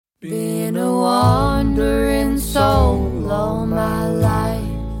Been a wandering soul all my life.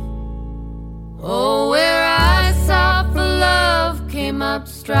 Oh, where I sought for love came up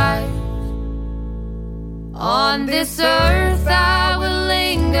strife. On this earth I will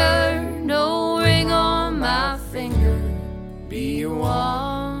linger, no ring on my finger. Be a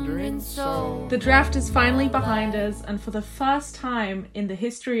wandering soul. The draft is finally behind us, and for the first time in the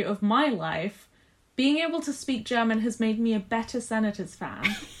history of my life, being able to speak German has made me a better Senators fan.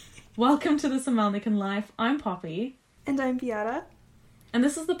 Welcome to the Sammelniken Life. I'm Poppy. And I'm Beata. And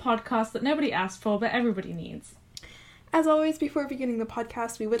this is the podcast that nobody asked for, but everybody needs. As always, before beginning the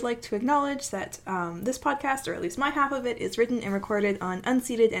podcast, we would like to acknowledge that this podcast, or at least my half of it, is written and recorded on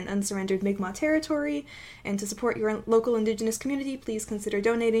unceded and unsurrendered Mi'kmaq territory. And to support your local Indigenous community, please consider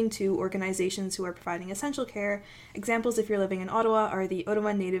donating to organizations who are providing essential care. Examples, if you're living in Ottawa, are the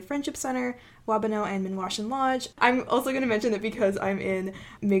Ottawa Native Friendship Center, Wabano and Minwashin Lodge. I'm also going to mention that because I'm in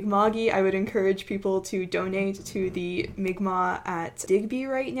Mi'kma'ki, I would encourage people to donate to the Mi'kmaq at Digby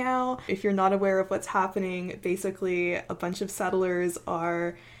right now. If you're not aware of what's happening, basically a bunch of settlers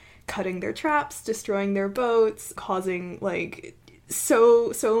are cutting their traps, destroying their boats, causing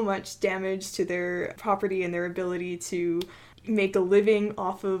so much damage to their property and their ability to make a living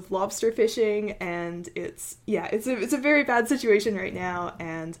off of lobster fishing, and it's a very bad situation right now,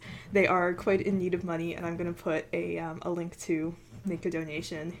 and they are quite in need of money, and I'm going to put a link to make a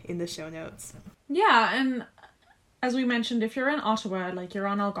donation in the show notes. Yeah, and as we mentioned, if you're in Ottawa, you're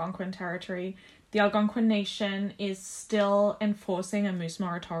on Algonquin territory, the Algonquin Nation is still enforcing a moose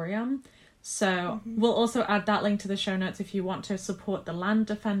moratorium, so we'll also add that link to the show notes if you want to support the land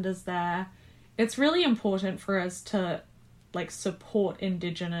defenders there. It's really important for us to support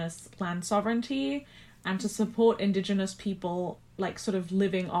Indigenous land sovereignty and to support Indigenous people sort of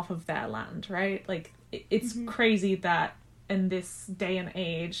living off of their land, right? It's crazy that in this day and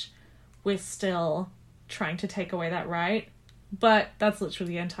age we're still trying to take away that right, but that's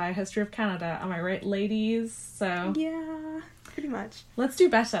literally the entire history of Canada, am I right, ladies? So yeah, pretty much. Let's do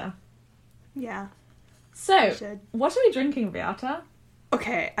better. Yeah. So what are we drinking, Beata?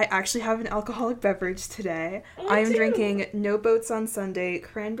 Okay, I actually have an alcoholic beverage today. I am too. drinking No Boats on Sunday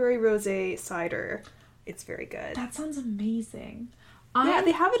Cranberry Rosé Cider. It's very good. That sounds amazing. Yeah,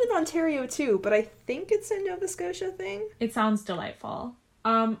 they have it in Ontario too, but I think it's a Nova Scotia thing. It sounds delightful.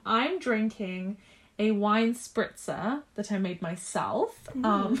 I'm drinking a wine spritzer that I made myself,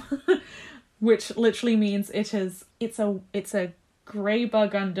 which literally means it's a Grey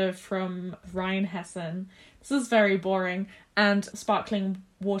Burgunder from Rheinhessen. This is very boring. And sparkling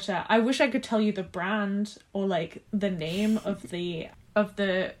water. I wish I could tell you the brand or the name of the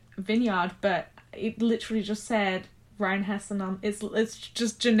vineyard, but it literally just said Rheinhessen on. It's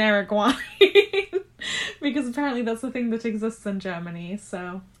just generic wine because apparently that's the thing that exists in Germany.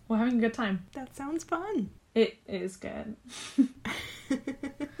 So we're having a good time. That sounds fun. It is good.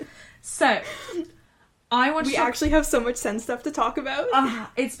 So we actually have so much sense stuff to talk about.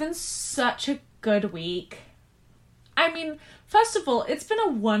 It's been such a good week. I mean, first of all, it's been a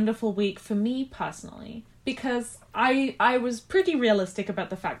wonderful week for me personally, because I was pretty realistic about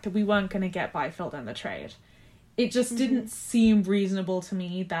the fact that we weren't going to get Byfield in the trade. It just didn't seem reasonable to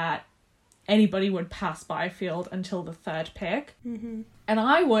me that anybody would pass Byfield until the third pick. And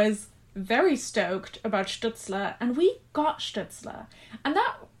I was very stoked about Stützle, and we got Stützle. And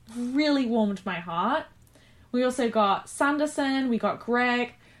that really warmed my heart. We also got Sanderson, we got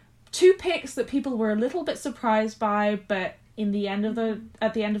Greg. Two picks that people were a little bit surprised by, but at the end of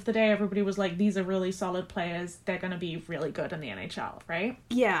the day, everybody was like, these are really solid players. They're going to be really good in the NHL, right?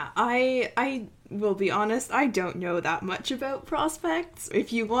 Yeah, I will be honest, I don't know that much about prospects.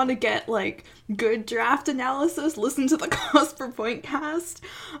 If you want to get, good draft analysis, listen to the Cost Per Point cast.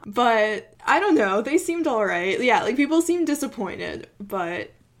 But, I don't know, they seemed alright. Yeah, people seemed disappointed,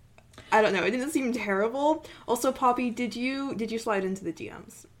 but I don't know, it didn't seem terrible. Also, Poppy, did you slide into the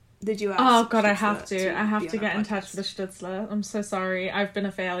DMs? Did you ask? Oh god, Stützle I have to. I have to get in podcast? touch with Stützle. I'm so sorry. I've been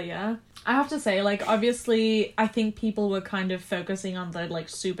a failure. I have to say, obviously, I think people were kind of focusing on the,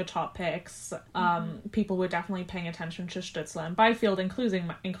 super top picks. People were definitely paying attention to Stützle and Byfield,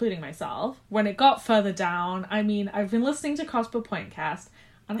 including myself. When it got further down, I mean, I've been listening to Cost Per Point cast,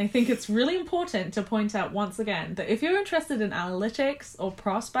 and I think it's really important to point out once again that if you're interested in analytics or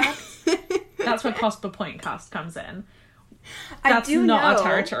prospects, that's where Cost Per Point cast comes in. That's not our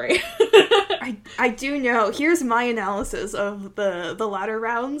territory. I do know. Here's my analysis of the latter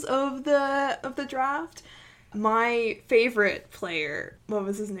rounds of the draft. my favorite player, what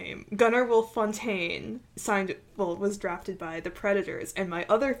was his name? Gunnar Wolf-Fontaine was drafted by the Predators, and my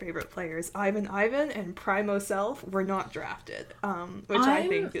other favorite players, Ivan and Primo Self, were not drafted, which I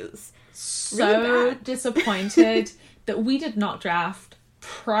think is so really bad. disappointed that we did not draft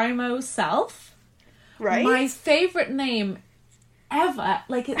Primo Self. Right? My favorite name ever.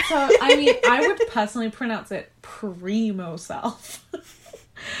 Like, it's so, I mean, I would personally pronounce it Primo Self.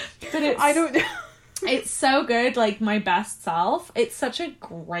 But I don't know. It's so good, like my best self. It's such a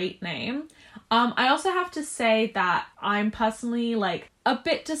great name. I also have to say that I'm personally like a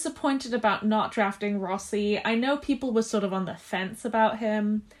bit disappointed about not drafting Rossi. I know people were sort of on the fence about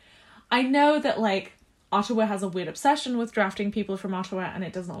him. I know that like Ottawa has a weird obsession with drafting people from Ottawa and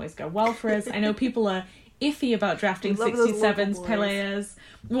it doesn't always go well for us. I know people are iffy about drafting 67s players.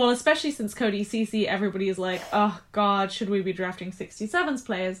 Well, especially since Cody Ceci, everybody is like, oh god, should we be drafting 67s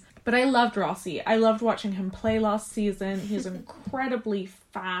players? But I loved Rossi. I loved watching him play last season. He's an incredibly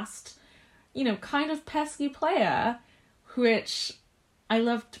fast, you know, kind of pesky player, which I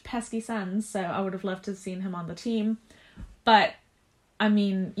loved pesky Sens, so I would have loved to have seen him on the team. But I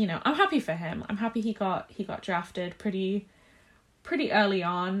mean, you know, I'm happy for him. I'm happy he got drafted pretty early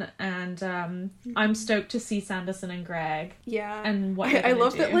on, and I'm stoked to see Sanderson and Greg. Yeah. And what I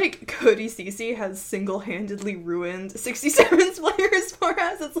love that, like, Cody Ceci has single-handedly ruined 67's players for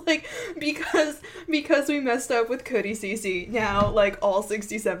us. It's like, because we messed up with Cody Ceci, now, like, all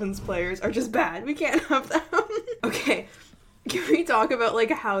 67's players are just bad. We can't have them. Okay. Can we talk about, like,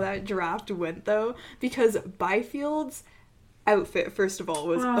 how that draft went, though? Because Byfield's outfit, first of all,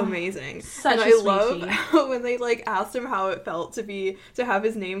 was amazing. Such and a I sweetie. love how when they like asked him how it felt to have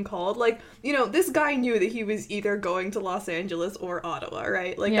his name called, like, you know, this guy knew that he was either going to Los Angeles or Ottawa,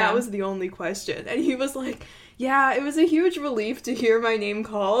 right? Like, that was the only question. And he was like, yeah, it was a huge relief to hear my name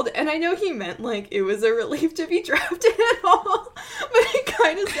called. And I know he meant, like, it was a relief to be drafted at all. But it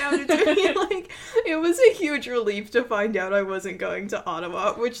kind of sounded to me like it was a huge relief to find out I wasn't going to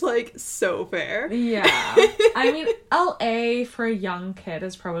Ottawa, which, like, so fair. Yeah. I mean, LA for a young kid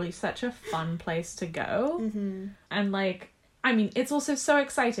is probably such a fun place to go. Mm-hmm. And, like, I mean, it's also so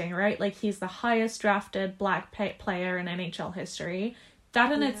exciting, right? Like, he's the highest drafted black player in NHL history.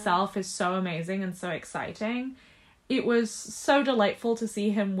 That in itself is so amazing and so exciting. It was so delightful to see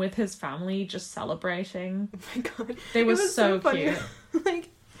him with his family just celebrating. Oh my god. They were so cute. Like,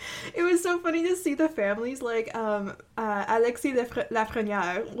 it was so funny to see the families, like, Alexis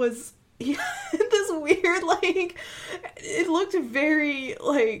Lafrenière was... He had this weird, like, it looked very,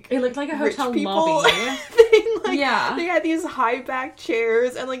 like... It looked like a hotel people lobby. thing. Like, yeah. They had these high-back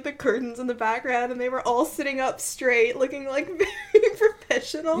chairs and, like, the curtains in the background, and they were all sitting up straight, looking, like, very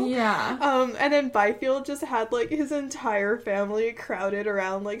professional. Yeah. And then Byfield just had, like, his entire family crowded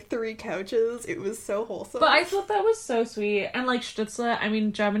around, like, 3 couches. It was so wholesome. But I thought that was so sweet. And, like, Stützle, I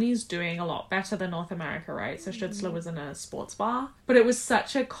mean, Germany's doing a lot better than North America, right? So Stützle was in a sports bar. But it was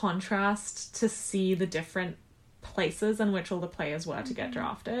such a contrast to see the different places in which all the players were to get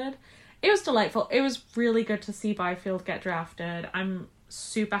drafted. It was delightful. It was really good to see Byfield get drafted. I'm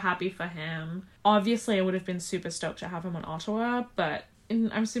super happy for him. Obviously, I would have been super stoked to have him in Ottawa, but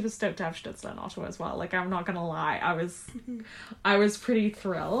I'm super stoked to have Stützle in Ottawa as well. Like, I'm not gonna lie, I was pretty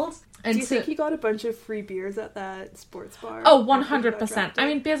thrilled. And do you think he got a bunch of free beers at that sports bar? Oh, 100%. I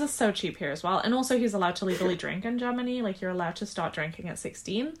mean, beers are so cheap here as well. And also, he's allowed to legally drink in Germany. Like, you're allowed to start drinking at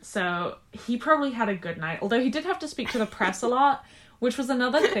 16. So, he probably had a good night. Although, he did have to speak to the press a lot, which was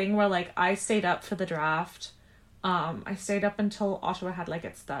another thing where, like, I stayed up for the draft. I stayed up until Ottawa had, like,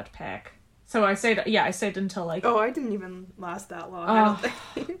 its 3rd pick. So, I stayed until, like... Oh, I didn't even last that long, I don't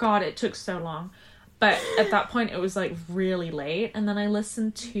think. God, it took so long. But at that point, it was, like, really late. And then I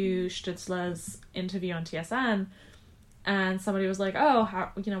listened to Stützle's interview on TSN. And somebody was like, oh, how,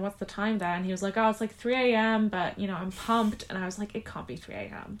 you know, what's the time there? And he was like, oh, it's like 3 a.m., but, you know, I'm pumped. And I was like, it can't be 3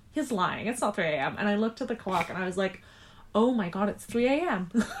 a.m. He's lying. It's not 3 a.m. And I looked at the clock and I was like, oh my God, it's 3 a.m.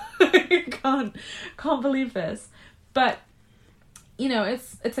 I can't believe this. But, you know,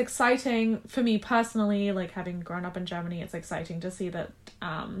 it's exciting for me personally, like, having grown up in Germany, it's exciting to see that,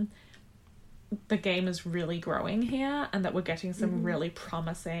 the game is really growing here and that we're getting some really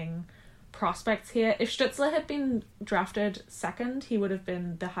promising prospects here. If Stützle had been drafted 2nd, he would have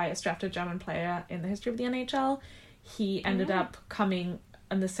been the highest drafted German player in the history of the NHL. He ended up coming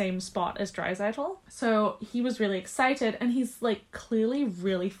in the same spot as Draisaitl. So he was really excited and he's, like, clearly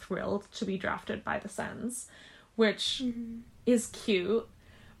really thrilled to be drafted by the Sens, which is cute,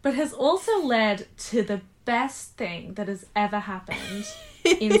 but has also led to the best thing that has ever happened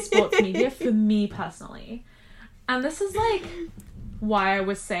in sports media for me personally. And this is, like, why I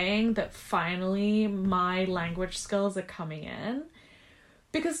was saying that finally my language skills are coming in.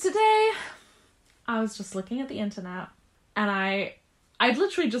 Because today I was just looking at the internet and I'd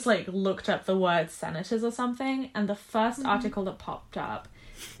literally just like looked up the word senators or something, and the first article that popped up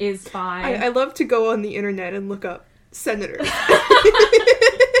is by... I love to go on the internet and look up senators.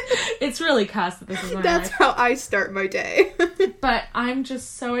 It's really cursed that this is my That's life. how I start my day. But I'm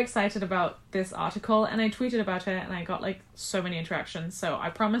just so excited about this article, and I tweeted about it and I got like so many interactions, so I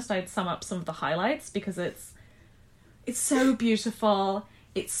promised I'd sum up some of the highlights because it's so beautiful.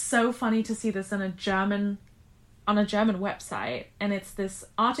 It's so funny to see this on a German website, and it's this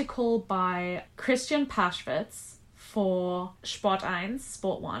article by Christian Paschwitz for Sport 1,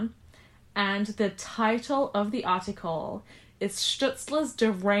 Sport 1, and the title of the article is Stutzler's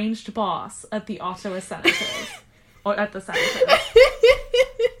deranged boss at the Ottawa Senators. Or at the Senators.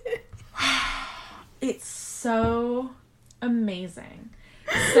 It's so amazing.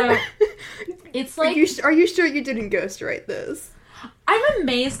 So, it's like... Are you sure you didn't ghostwrite this? I'm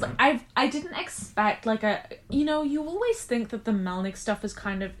amazed. I didn't expect like a... You know, you always think that the Melnyk stuff is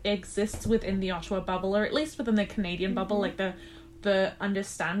kind of exists within the Ottawa bubble, or at least within the Canadian bubble, like the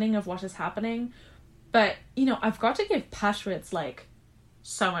understanding of what is happening. But, you know, I've got to give Paschwitz, like,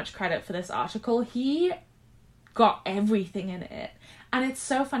 so much credit for this article. He got everything in it. And it's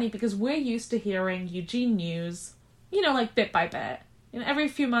so funny because we're used to hearing Eugene news, you know, like, bit by bit. You know, every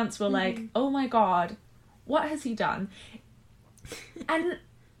few months we're like, oh my god, what has he done? And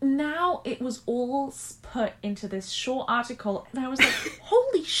now it was all put into this short article, and I was like,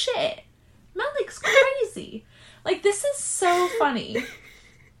 holy shit, Melnyk's crazy. Like, this is so funny.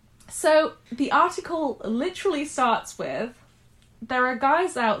 So, the article literally starts with, there are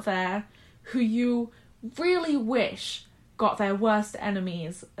guys out there who you really wish got their worst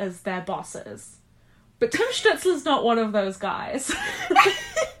enemies as their bosses. But Tim Stutzler's not one of those guys.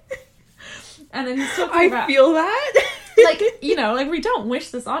 And then he's talking about... I feel that. Like, you know, like, we don't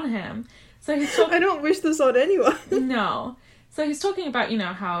wish this on him. So he's talking... I don't wish this on anyone. No. So he's talking about, you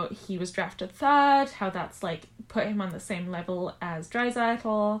know, how he was drafted third, how that's, like, put him on the same level as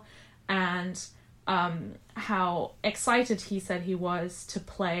Draisaitl, and how excited he said he was to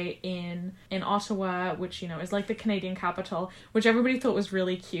play in Ottawa, which, you know, is like the Canadian capital, which everybody thought was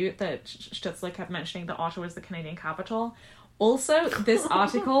really cute that Stutzler kept mentioning that Ottawa is the Canadian capital. Also, this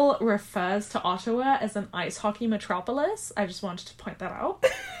article refers to Ottawa as an ice hockey metropolis. I just wanted to point that out.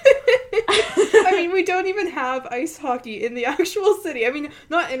 I mean, we don't even have ice hockey in the actual city. I mean,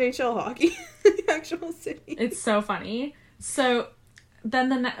 not NHL hockey, the actual city. It's so funny. So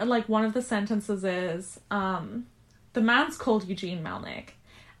then one of the sentences is, the man's called Eugene Melnyk,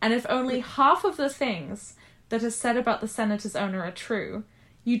 and if only half of the things that are said about the Senators owner are true,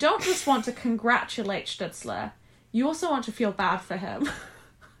 you don't just want to congratulate Stutzler, you also want to feel bad for him.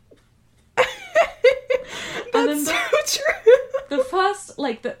 That's so true. The first,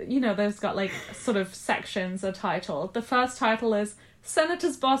 like, there's got, like, sort of sections are titled. The first title is,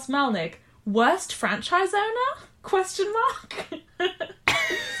 Senators boss Melnyk, worst franchise owner? ?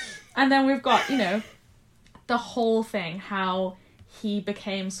 And then we've got, you know, the whole thing, how he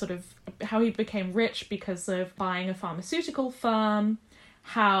became rich because of buying a pharmaceutical firm,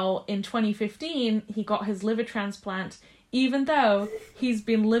 how in 2015 he got his liver transplant even though he's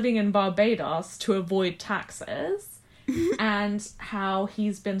been living in Barbados to avoid taxes, and how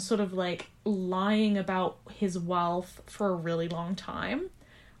he's been sort of like lying about his wealth for a really long time.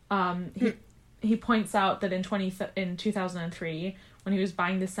 He points out that in 2003, when he was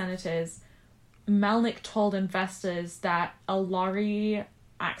buying the Senators, Melnyk told investors that a lorry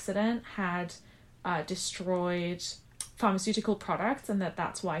accident had destroyed pharmaceutical products, and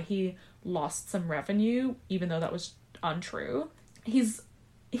that's why he lost some revenue, even though that was untrue.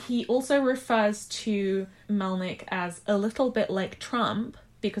 He also refers to Melnyk as a little bit like Trump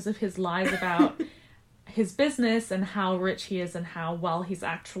because of his lies about his business and how rich he is and how well he's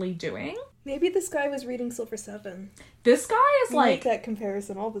actually doing. Maybe this guy was reading Silver 7. This guy is I make that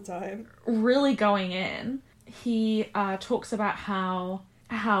comparison all the time. Really going in. He talks about how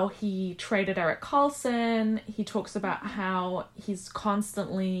he traded Erik Karlsson. He talks about how he's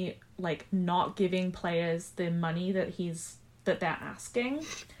constantly like not giving players the money that they're asking.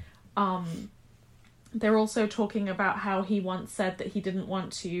 They're also talking about how he once said that he didn't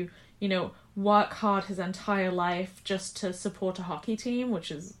want to, work hard his entire life just to support a hockey team, which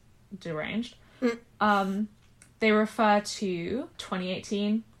is deranged. They refer to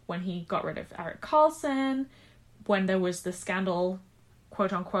 2018 when he got rid of Erik Karlsson, when there was the scandal,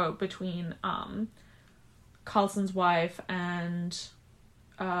 quote unquote, between Karlsson's wife and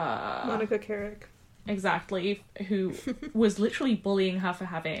Monica Carrick. exactly, who was literally bullying her for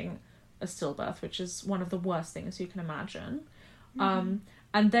having a stillbirth, which is one of the worst things you can imagine.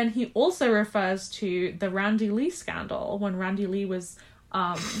 And then he also refers to the Randy Lee scandal, when Randy Lee was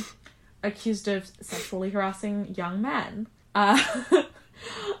accused of sexually harassing young men.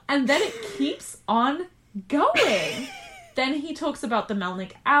 And then it keeps on going. Then he talks about the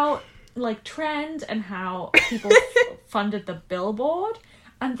Melnick out trend and how people funded the billboard.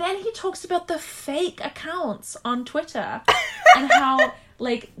 And then he talks about the fake accounts on Twitter and how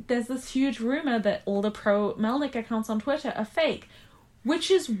there's this huge rumor that all the pro Melnick accounts on Twitter are fake,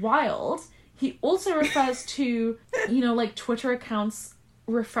 which is wild. He also refers to, Twitter accounts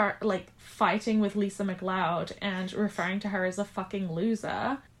fighting with Lisa McLeod and referring to her as a fucking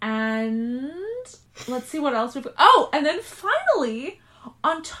loser. And let's see what else and then finally,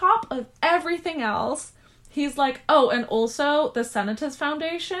 on top of everything else, he's like, and also the Senators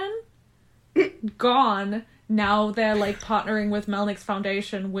Foundation, gone. Now they're partnering with Melnick's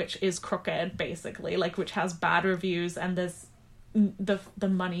foundation, which is crooked, basically, which has bad reviews, and there's the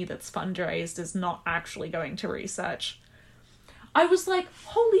money that's fundraised is not actually going to research. I was like,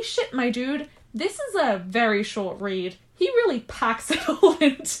 holy shit, my dude, this is a very short read. He really packs it all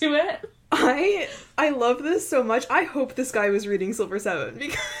into it. I love this so much. I hope this guy was reading Silver Seven,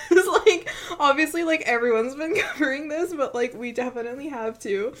 because, obviously, everyone's been covering this, but, we definitely have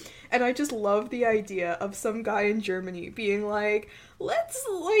to. And I just love the idea of some guy in Germany being like, let's,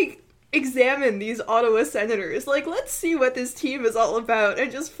 examine these Ottawa Senators. Let's see what this team is all about, and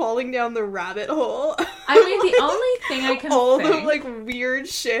just falling down the rabbit hole. I mean, the only thing I can all think... the, weird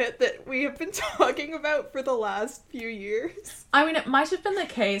shit that we have been talking about for the last few years. I mean, it might have been the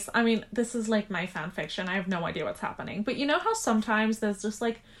case. I mean, this is, my fan fiction. I have no idea what's happening. But you know how sometimes there's just,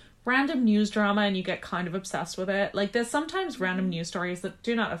 random news drama and you get kind of obsessed with it? There's sometimes random news stories that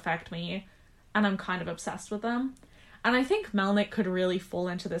do not affect me, and I'm kind of obsessed with them. And I think Melnick could really fall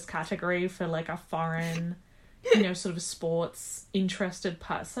into this category for, a foreign, sort of sports interested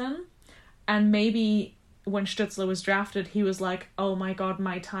person. And maybe when Stützle was drafted, he was like, oh my god,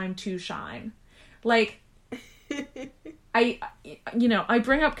 my time to shine. I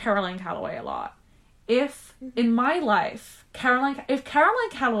bring up Caroline Calloway a lot. If, in my life, if Caroline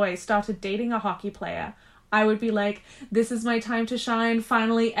Calloway started dating a hockey player, I would be like, this is my time to shine.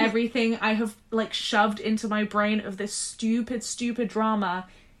 Finally, everything I have, shoved into my brain of this stupid drama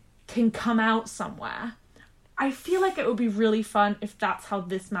can come out somewhere. I feel like it would be really fun if that's how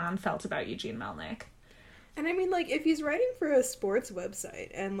this man felt about Eugene Melnick. And I mean, if he's writing for a sports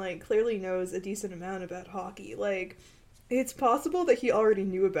website and, clearly knows a decent amount about hockey, it's possible that he already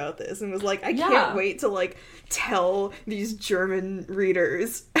knew about this and was like, I can't wait to, tell these German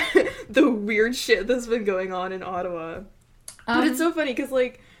readers the weird shit that's been going on in Ottawa. But it's so funny because,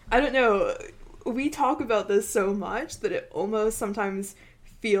 I don't know, we talk about this so much that it almost sometimes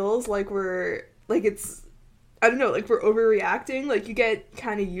feels like we're, it's, I don't know, we're overreacting. You get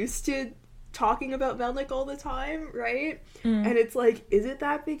kind of used to talking about Melnick all the time, right? And it's is it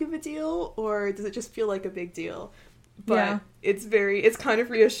that big of a deal? Or does it just feel like a big deal? But it's kind of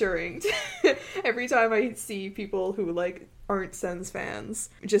reassuring every time I see people who aren't Sens fans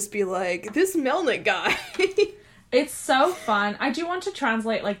just be like, this Melnick guy. It's so fun. I do want to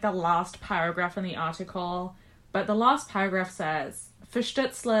translate the last paragraph in the article, but the last paragraph says, for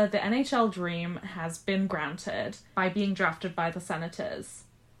Stützle, the NHL dream has been granted by being drafted by the Senators,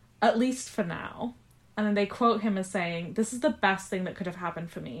 at least for now. And then they quote him as saying, this is the best thing that could have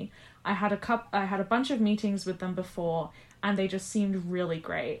happened for me. I had a bunch of meetings with them before, and they just seemed really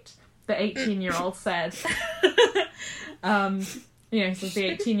great. The 18-year-old said, so the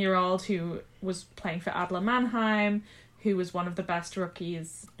 18-year-old who was playing for Adler Mannheim, who was one of the best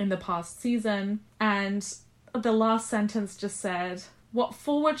rookies in the past season. And the last sentence just said, what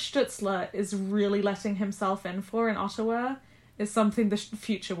forward Stützle is really letting himself in for in Ottawa is something the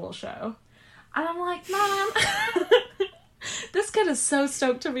future will show. And I'm like, man, this kid is so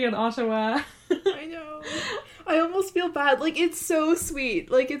stoked to be in Ottawa. I know. I almost feel bad. It's so sweet.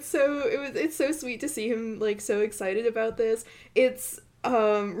 It's so sweet to see him so excited about this. It's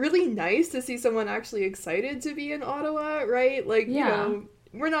really nice to see someone actually excited to be in Ottawa, right?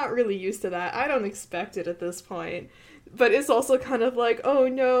 We're not really used to that. I don't expect it at this point. But it's also kind of oh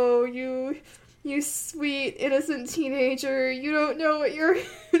no, you sweet, innocent teenager, you don't know what you're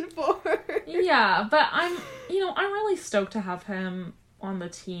in for. Yeah, but I'm really stoked to have him on the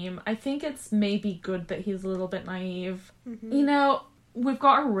team. I think it's maybe good that he's a little bit naive. Mm-hmm. We've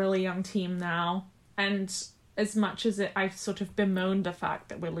got a really young team now, and as much as I've sort of bemoaned the fact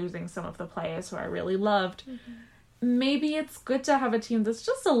that we're losing some of the players who I really loved, maybe it's good to have a team that's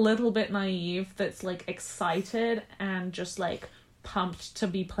just a little bit naive, that's like excited and just like pumped to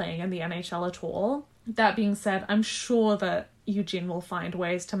be playing in the NHL at all. That being said, I'm sure that Eugene will find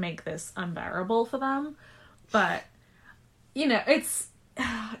ways to make this unbearable for them. But, you know,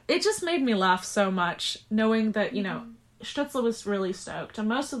 it just made me laugh so much knowing that, you know, Stützle was really stoked. And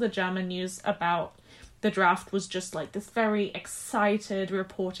most of the German news about the draft was just like this very excited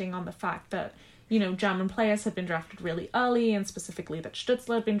reporting on the fact that, you know, German players had been drafted really early, and specifically that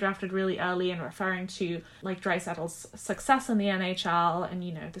Stützle had been drafted really early, and referring to like Draisaitl's success in the NHL, and,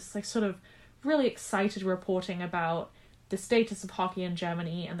 you know, this like sort of really excited reporting about the status of hockey in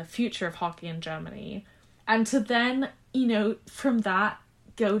Germany and the future of hockey in Germany. And to then, you know, from that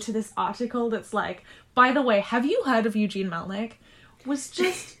go to this article that's like, by the way, have you heard of Eugene Melnyk? Was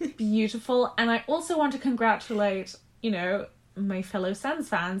just beautiful. And I also want to congratulate, you know, my fellow Sens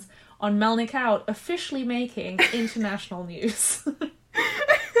fans on Melnyk Out officially making international news.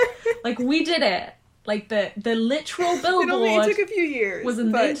 Like, we did it. Like, the literal billboard it took a few years, was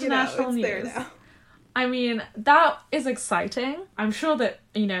in the international news. There now. I mean, that is exciting. I'm sure that,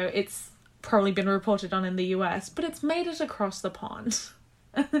 you know, it's probably been reported on in the US, but it's made it across the pond.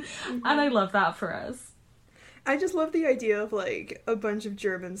 And I love that for us. I just love the idea of, like, a bunch of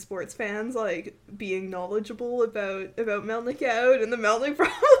German sports fans, like, being knowledgeable about Melnyk Out and the Melnyk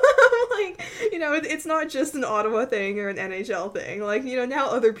problem. Like, you know, it's not just an Ottawa thing or an NHL thing. Like, you know, now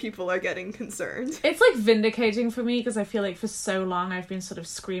other people are getting concerned. It's, like, vindicating for me, because I feel like for so long I've been sort of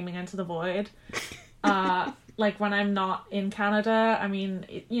screaming into the void. Like, when I'm not in Canada, I mean,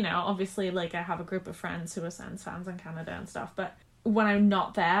 you know, obviously, like, I have a group of friends who are Sens fans in Canada and stuff, but when I'm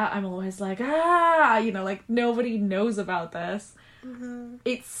not there, I'm always like, you know, like, nobody knows about this. Mm-hmm.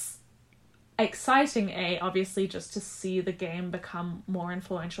 It's exciting, obviously, just to see the game become more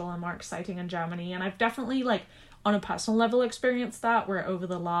influential and more exciting in Germany. And I've definitely, like, on a personal level experienced that, where over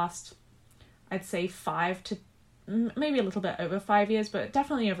the last, I'd say 5 to maybe a little bit over 5 years, but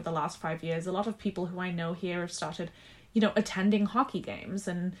definitely over the last 5 years, a lot of people who I know here have started, you know, attending hockey games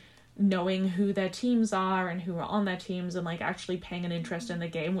and knowing who their teams are and who are on their teams, and like actually paying an interest in the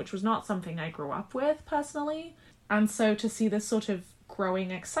game, which was not something I grew up with personally. And so to see this sort of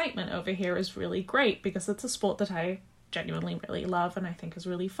growing excitement over here is really great, because it's a sport that I genuinely really love and I think is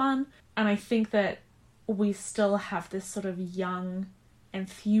really fun. And I think that we still have this sort of young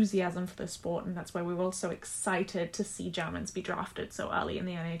enthusiasm for the sport, and that's why we were all so excited to see Germans be drafted so early in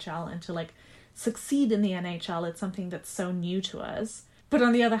the NHL and to like succeed in the NHL. It's something that's so new to us. But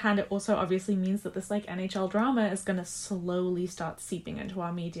on the other hand, it also obviously means that this like NHL drama is going to slowly start seeping into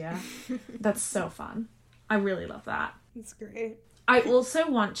our media. That's so fun. I really love that. That's great. I also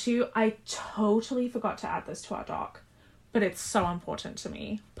want to, I totally forgot to add this to our doc, but it's so important to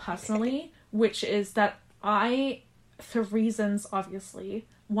me personally, which is that I, for reasons obviously,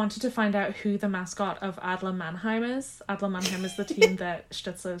 wanted to find out who the mascot of Adler Mannheim is. Adler Mannheim is the team that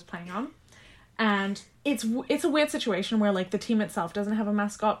Stützle is playing on. And it's a weird situation where, like, the team itself doesn't have a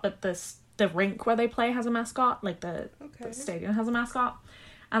mascot, but the rink where they play has a mascot. Like, the stadium has a mascot.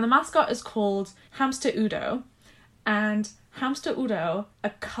 And the mascot is called Hamster Udo. And Hamster Udo,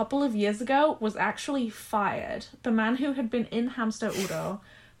 a couple of years ago, was actually fired. The man who had been in Hamster Udo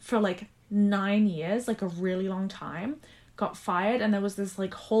for, like, 9 years, like a really long time, got fired. And there was this,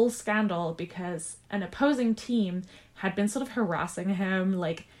 like, whole scandal because an opposing team had been sort of harassing him,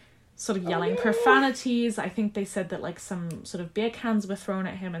 like, sort of yelling profanities. I think they said that like some sort of beer cans were thrown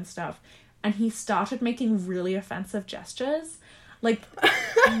at him and stuff. And he started making really offensive gestures. Like,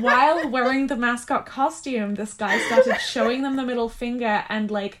 while wearing the mascot costume, this guy started showing them the middle finger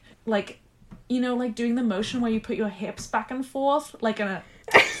and like, you know, like doing the motion where you put your hips back and forth, like in a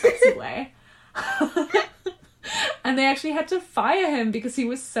sexy way. And they actually had to fire him because he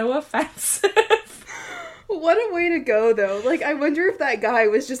was so offensive. What a way to go, though. Like, I wonder if that guy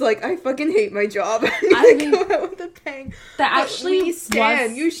was just like, I fucking hate my job. I mean, go out with a bang. That actually was...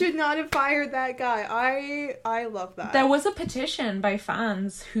 You should not have fired that guy. I love that. There was a petition by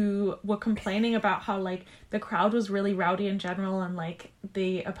fans who were complaining about how, like, the crowd was really rowdy in general, and, like,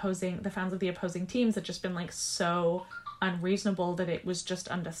 the fans of the opposing teams had just been, like, so unreasonable that it was just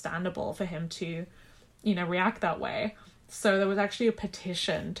understandable for him to, you know, react that way. So there was actually a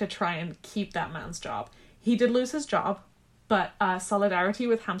petition to try and keep that man's job. He did lose his job, but solidarity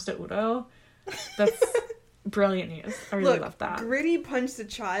with Hamster Udo, that's brilliant news. I really love that. Gritty punched a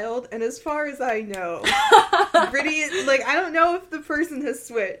child, and as far as I know, Gritty, like, I don't know if the person has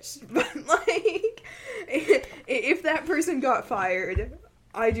switched, but, like, if that person got fired,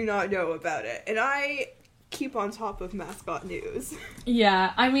 I do not know about it. And I keep on top of mascot news.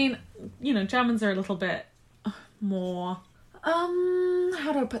 Yeah, I mean, you know, Germans are a little bit more,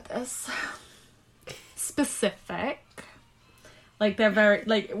 how do I put this? Specific. Like, they're very,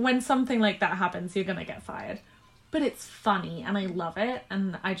 like, when something like that happens, you're gonna get fired. But it's funny, and I love it,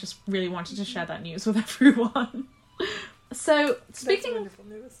 and I just really wanted to share that news with everyone. So, speaking wonderful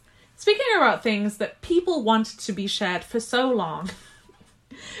news. Speaking about things that people wanted to be shared for so long.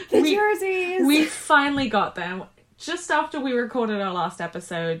 The jerseys! We finally got them. Just after we recorded our last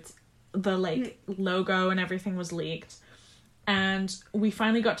episode, the, like, logo and everything was leaked. And we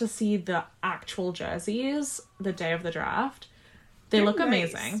finally got to see the actual jerseys the day of the draft. They're look nice.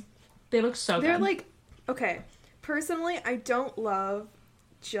 Amazing. They look so good. They're like, okay, personally, I don't love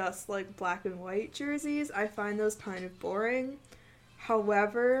just, like, black and white jerseys. I find those kind of boring.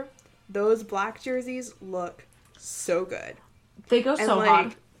 However, those black jerseys look so good. They go so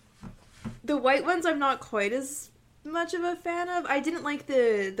hard. The white ones I'm not quite as much of a fan of. I didn't like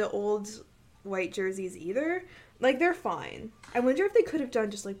the old white jerseys either. Like, they're fine. I wonder if they could have done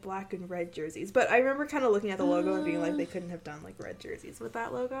just, like, black and red jerseys. But I remember kind of looking at the logo and being like, they couldn't have done, like, red jerseys with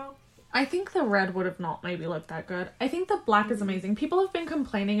that logo. I think the red would have not maybe looked that good. I think the black is amazing. People have been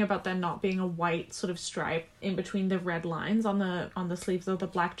complaining about there not being a white sort of stripe in between the red lines on the sleeves of the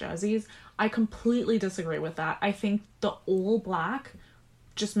black jerseys. I completely disagree with that. I think the all black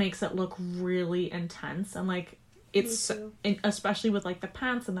just makes it look really intense, and like it's especially with like the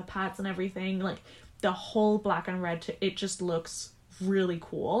pants and the pads and everything, like the whole black and red, it just looks really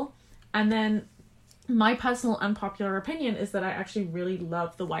cool. And then my personal unpopular opinion is that I actually really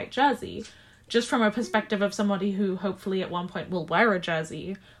love the white jersey, just from a perspective of somebody who hopefully at one point will wear a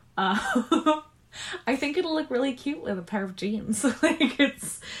jersey. I think it'll look really cute with a pair of jeans. Like,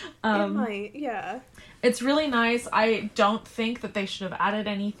 it's it might, yeah. It's really nice. I don't think that they should have added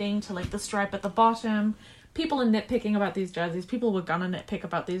anything to like the stripe at the bottom. People are nitpicking about these jerseys. People were gonna nitpick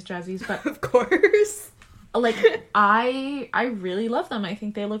about these jerseys, but of course. Like, I really love them. I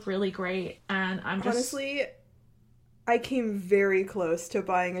think they look really great, and I'm just... Honestly, I came very close to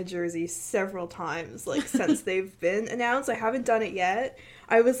buying a jersey several times, like, since they've been announced. I haven't done it yet.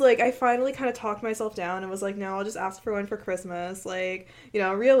 I was like, I finally kind of talked myself down and was like, no, I'll just ask for one for Christmas. Like, you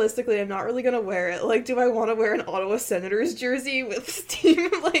know, realistically, I'm not really gonna wear it. Like, do I want to wear an Ottawa Senators jersey with this team,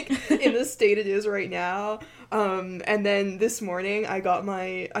 like, in the state it is right now? And then this morning, I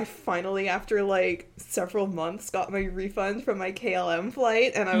finally, after, like, several months, got my refund from my KLM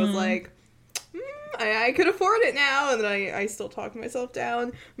flight, and I was like, I could afford it now, and then I still talked myself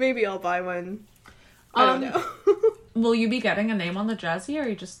down. Maybe I'll buy one. I don't know. Will you be getting a name on the jersey, or are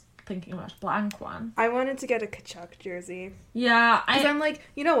you just thinking about a blank one? I wanted to get a Tkachuk jersey. Yeah, because I'm like,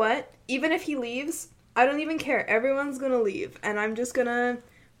 you know what? Even if he leaves, I don't even care. Everyone's gonna leave, and I'm just gonna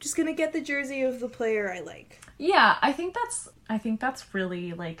get the jersey of the player I like. Yeah, I think that's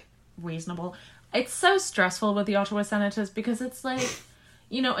really, like, reasonable. It's so stressful with the Ottawa Senators because it's like,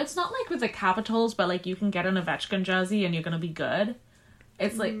 you know, it's not like with the Capitals, but like you can get an Ovechkin jersey and you're gonna be good.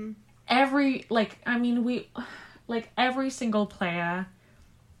 It's like every single player,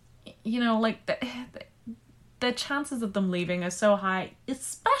 you know, like the chances of them leaving are so high,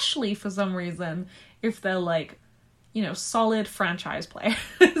 especially for some reason if they're like, you know, solid franchise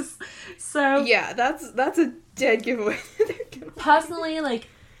players. So yeah, that's a dead giveaway. Personally, like,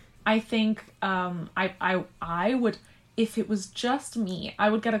 I think I would, if it was just me, I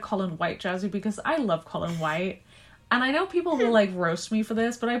would get a Colin White jersey because I love Colin White. And I know people will, like, roast me for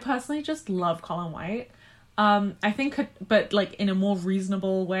this, but I personally just love Colin White. I think, but, like, in a more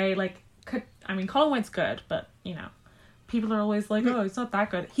reasonable way, like, Colin White's good, but, you know, people are always like, oh, he's not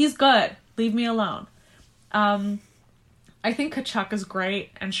that good. He's good. Leave me alone. I think Tkachuk is great,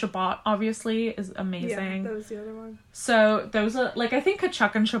 and Chabot, obviously, is amazing. Yeah, that was the other one. So, those are, like, I think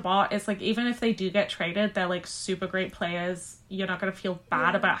Tkachuk and Chabot is, like, even if they do get traded, they're, like, super great players. You're not going to feel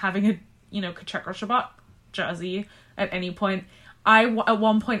bad about having a, you know, Tkachuk or Chabot jersey at any point. I, at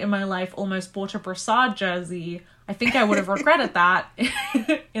one point in my life, almost bought a Brassard jersey. I think I would have regretted that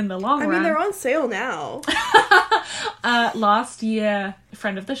in the long run. I mean, they're on sale now. Last year, a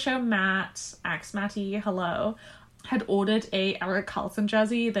friend of the show, Matt, Axe Matty, hello, had ordered a Erik Karlsson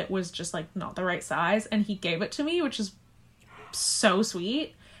jersey that was just, like, not the right size, and he gave it to me, which is so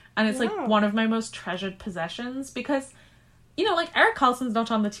sweet. And it's, like, one of my most treasured possessions because, you know, like, Erik Karlsson's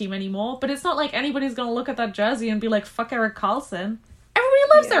not on the team anymore, but it's not like anybody's gonna look at that jersey and be like, fuck Erik Karlsson.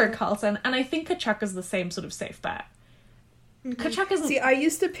 Everybody loves Erik Karlsson, and I think Tkachuk is the same sort of safe bet. Tkachuk isn't... See, I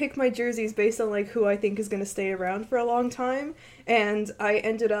used to pick my jerseys based on, like, who I think is gonna stay around for a long time, and I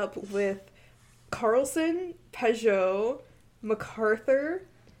ended up with Karlsson, Peugeot, MacArthur,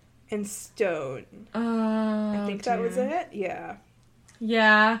 and Stone. I think that was it. Yeah.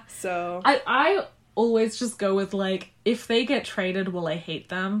 Yeah. So always just go with, like, if they get traded, will I hate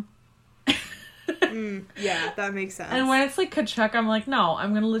them? Yeah, that makes sense. And when it's, like, Tkachuk, I'm like, no,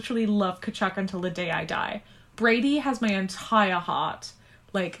 I'm gonna literally love Tkachuk until the day I die. Brady has my entire heart.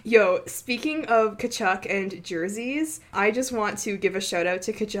 Like, yo, speaking of Tkachuk and jerseys, I just want to give a shout out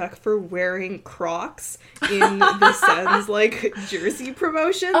to Tkachuk for wearing Crocs in the Sens, like, jersey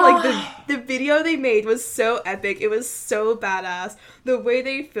promotion. Like, the video they made was so epic. It was so badass. The way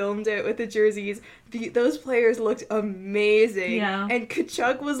they filmed it with the jerseys, those players looked amazing. Yeah. And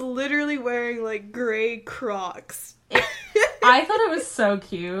Tkachuk was literally wearing, like, gray Crocs. I thought it was so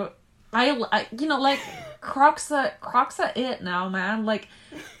cute. I you know, like, Crocs are it now, man. Like,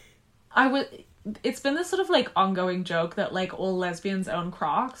 it's been this sort of, like, ongoing joke that, like, all lesbians own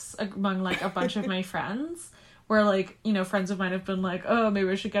Crocs among, like, a bunch of my friends, where, like, you know, friends of mine have been like, oh, maybe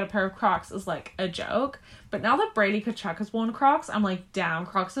we should get a pair of Crocs as, like, a joke. But now that Brady Tkachuk has worn Crocs, I'm like, damn,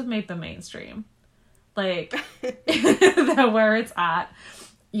 Crocs have made the mainstream. Like, they're where it's at.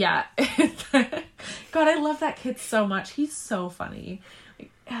 Yeah. God, I love that kid so much. He's so funny.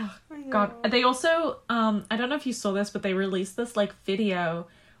 Oh, God. They also, I don't know if you saw this, but they released this, like, video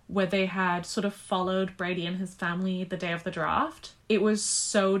where they had sort of followed Brady and his family the day of the draft. It was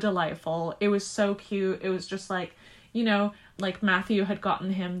so delightful. It was so cute. It was just, like, you know, like, Matthew had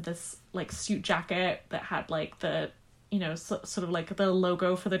gotten him this, like, suit jacket that had, like, the, you know, sort of, like, the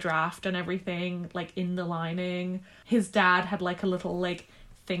logo for the draft and everything, like, in the lining. His dad had, like, a little, like,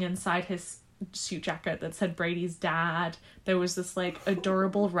 thing inside his suit jacket that said Brady's dad. There was this, like,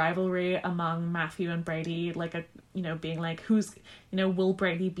 adorable rivalry among Matthew and Brady, like, a, you know, being like, who's, you know, will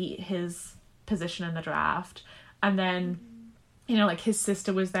Brady beat his position in the draft? And then, you know, like, his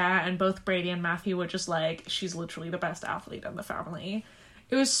sister was there, and both Brady and Matthew were just like, she's literally the best athlete in the family.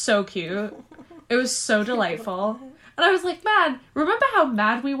 It was so cute. It was so delightful. And I was like, man, remember how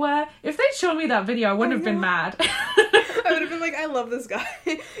mad we were? If they'd shown me that video, I wouldn't have been mad. I would have been like, I love this guy.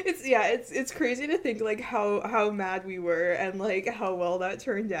 It's crazy to think, like, how mad we were and, like, how well that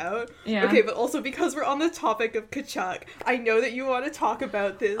turned out. Yeah. Okay, but also because we're on the topic of Tkachuk, I know that you want to talk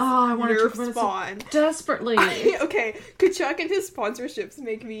about this I want to Nerf talk about spawn. it so desperately. Okay, Tkachuk and his sponsorships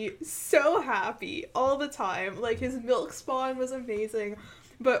make me so happy all the time. Like, his milk spawn was amazing.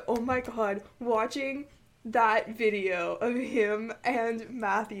 But, oh my god, watching that video of him and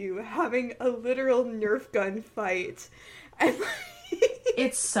Matthew having a literal Nerf gun fight. And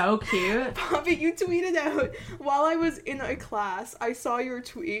it's so cute. Poppy, you tweeted out, while I was in a class, I saw your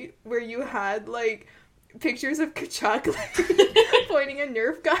tweet where you had, like, pictures of Tkachuk, like, pointing a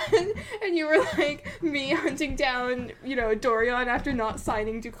Nerf gun, and you were like, me hunting down, you know, Dorian after not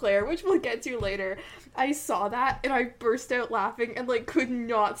signing Duclair, which we'll get to later. I saw that, and I burst out laughing, and, like, could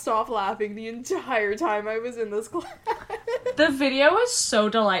not stop laughing the entire time I was in this class. The video is so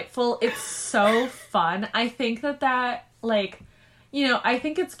delightful. It's so fun. I think that, like, you know, I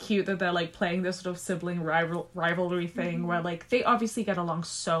think it's cute that they're, like, playing this sort of sibling rivalry thing where, like, they obviously get along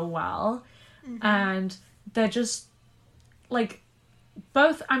so well. And they're just, like,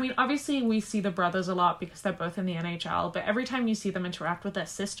 both, I mean, obviously we see the brothers a lot because they're both in the NHL, but every time you see them interact with their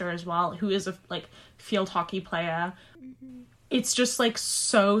sister as well, who is a, like, field hockey player, it's just, like,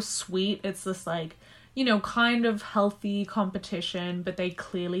 so sweet. It's this, like, you know, kind of healthy competition, but they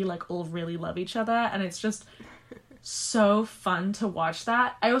clearly, like, all really love each other, and it's just so fun to watch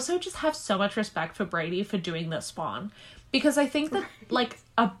that. I also just have so much respect for Brady for doing this spawn. Because I think that, like,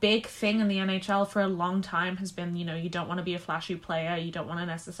 a big thing in the NHL for a long time has been, you know, you don't want to be a flashy player. You don't want to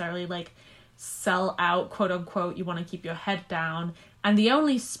necessarily, like, sell out, quote unquote. You want to keep your head down. And the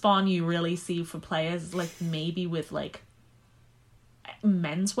only spawn you really see for players is, like, maybe with, like,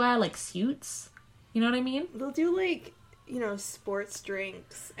 menswear, like, suits. You know what I mean? They'll do, like, you know, sports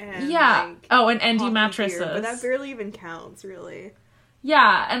drinks and, yeah. like, oh, and Endy mattresses. mattresses. But that barely even counts, really.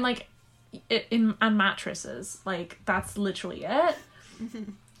 Yeah, and, like, and mattresses, like, that's literally it.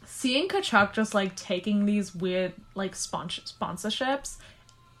 Seeing Tkachuk just, like, taking these weird, like, sponsorships,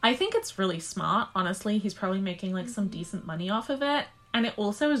 I think it's really smart. Honestly, he's probably making, like, some decent money off of it, and it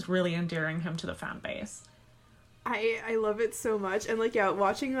also is really endearing him to the fan base. I love it so much, and, like, yeah,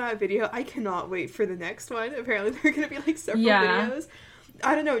 watching that video, I cannot wait for the next one. Apparently there are gonna be, like, several videos.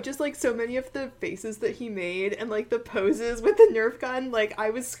 I don't know, just, like, so many of the faces that he made and, like, the poses with the Nerf gun, like,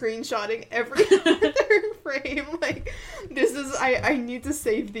 I was screenshotting every other frame. Like, this is, I need to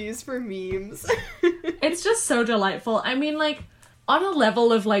save these for memes. It's just so delightful. I mean, like, on a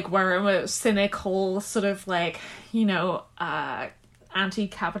level of, like, where I'm a cynical sort of, like, you know,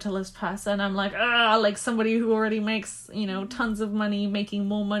 anti-capitalist person, I'm like somebody who already makes, you know, tons of money, making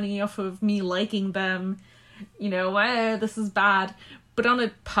more money off of me liking them, you know, this is bad. But on a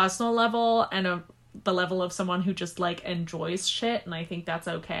personal level and a the level of someone who just, like, enjoys shit, and I think that's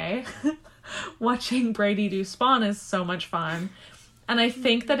okay. Watching Brady do Spawn is so much fun. And I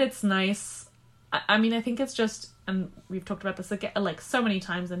think that it's nice. I mean, I think it's just, and we've talked about this again, like, so many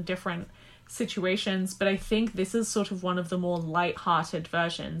times in different situations, but I think this is sort of one of the more light-hearted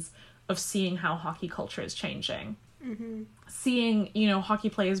versions of seeing how hockey culture is changing. Mm-hmm. Seeing, you know, hockey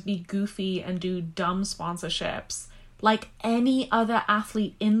players be goofy and do dumb sponsorships like any other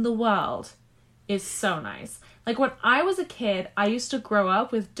athlete in the world is so nice. Like, when I was a kid, I used to grow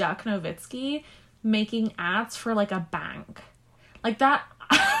up with Dirk Nowitzki making ads for, like, a bank. Like, that...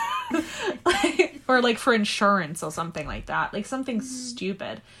 or, like, for insurance or something like that. Like, something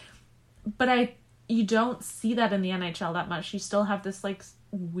stupid. But you don't see that in the NHL that much. You still have this, like,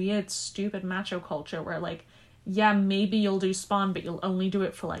 weird, stupid macho culture where, like, yeah, maybe you'll do Spawn, but you'll only do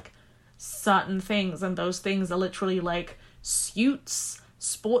it for, like, certain things, and those things are literally, like, suits,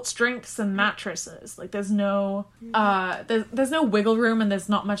 sports drinks, and mattresses. Like, there's no there's no wiggle room, and there's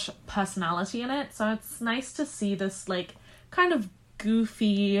not much personality in it. So it's nice to see this, like, kind of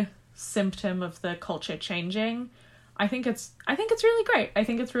goofy symptom of the culture changing. I think it's really great. I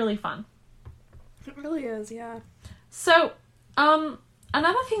think it's really fun. It really is, yeah. So,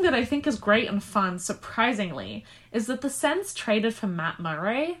 another thing that I think is great and fun, surprisingly, is that the Sens traded for Matt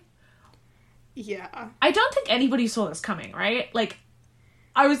Murray. Yeah. I don't think anybody saw this coming, right? Like,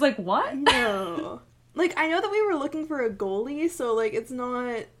 I was like, what? No. Like, I know that we were looking for a goalie, so, like, it's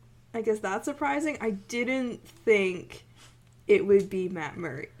not, I guess, that surprising. I didn't think it would be Matt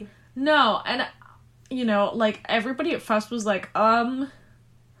Murray. No, and, you know, like, everybody at first was like,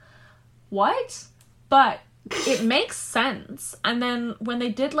 what? But it makes sense. And then when they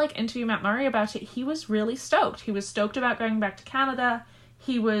did, like, interview Matt Murray about it, he was really stoked. He was stoked about going back to Canada.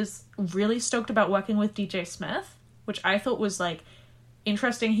 He was really stoked about working with DJ Smith, which I thought was, like,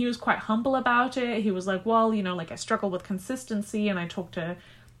 interesting. He was quite humble about it. He was like, well, you know, like, I struggle with consistency, and I talked to,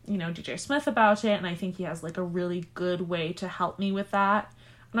 you know, DJ Smith about it, and I think he has, like, a really good way to help me with that.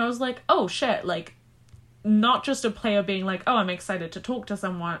 And I was like, oh, shit, like, not just a player being like, oh, I'm excited to talk to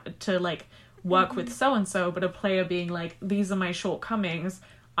someone, to, like, work with so-and-so, but a player being like, these are my shortcomings.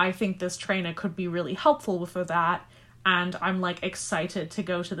 I think this trainer could be really helpful for that, and I'm, like, excited to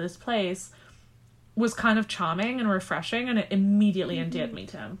go to this place, was kind of charming and refreshing, and it immediately endeared me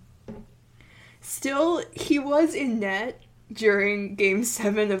to him. Still, he was in net during Game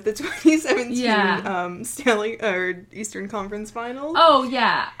 7 of the 2017 Stanley or Eastern Conference Finals. Oh,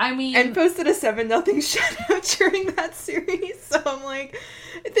 yeah. I mean... And posted a 7-0 shutout during that series. So I'm like,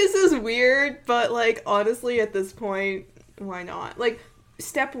 this is weird, but, like, honestly, at this point, why not? Like,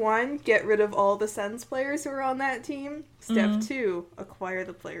 step 1, get rid of all the Sens players who are on that team. Step 2, acquire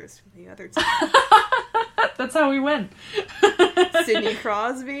the players from the other team. That's how we win. Sidney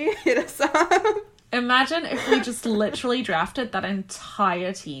Crosby, hit us up. Imagine if we just literally drafted that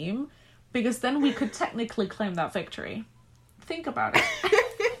entire team, because then we could technically claim that victory. Think about it.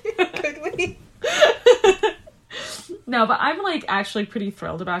 Could we? No, but I'm, like, actually pretty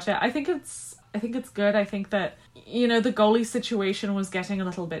thrilled about it. I think it's good. I think that, you know, the goalie situation was getting a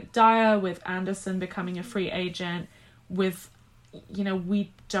little bit dire with Anderson becoming a free agent, with, you know,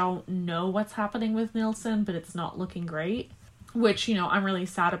 we don't know what's happening with Nilsson, but it's not looking great, which, you know, I'm really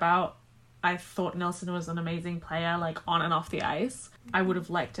sad about. I thought Nilsson was an amazing player, like, on and off the ice. I would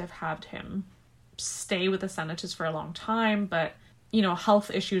have liked to have had him stay with the Senators for a long time, but, you know, health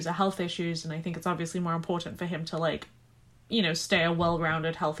issues are health issues, and I think it's obviously more important for him to, like, you know, stay a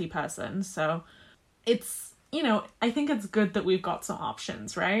well-rounded, healthy person. So it's, you know, I think it's good that we've got some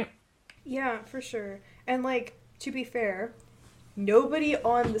options, right? Yeah, for sure. And, like, to be fair, nobody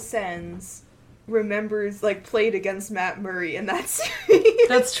on the Sens remembers, like, played against Matt Murray in that series.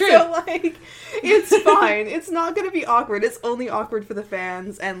 That's true. So, like, it's fine. It's not gonna be awkward. It's only awkward for the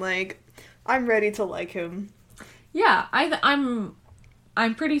fans, and, like, I'm ready to like him. Yeah, I'm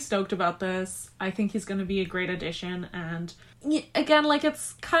pretty stoked about this. I think he's gonna be a great addition, and again, like,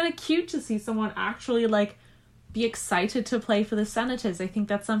 it's kind of cute to see someone actually, like, be excited to play for the Senators. I think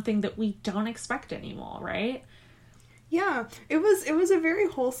that's something that we don't expect anymore, right? Yeah, it was a very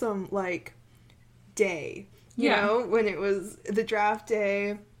wholesome, like, day, you know, when it was the draft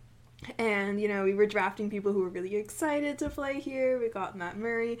day, and, you know, we were drafting people who were really excited to play here. We got Matt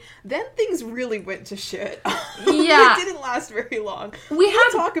Murray. Then things really went to shit. Yeah. It didn't last very long.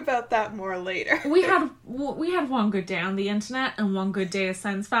 We'll talk about that more later. we had one good day on the internet and one good day as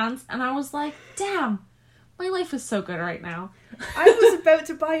Sens fans, and I was like, damn, my life is so good right now. I was about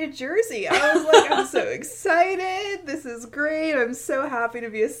to buy a jersey. I was like, I'm so excited. This is great. I'm so happy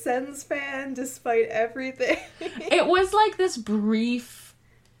to be a Sens fan despite everything. It was like this brief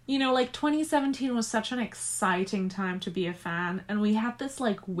you know, like 2017 was such an exciting time to be a fan, and we had this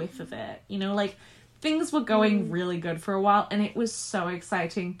like whiff of it, you know, like things were going really good for a while, and it was so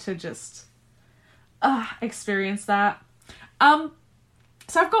exciting to just experience that. So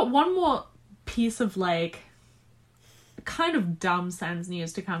I've got one more piece of like kind of dumb Sens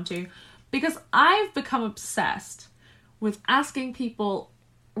news to come to, because I've become obsessed with asking people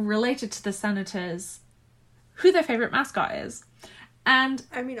related to the Senators who their favorite mascot is. And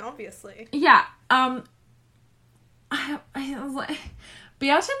I mean, obviously. Yeah. I was like,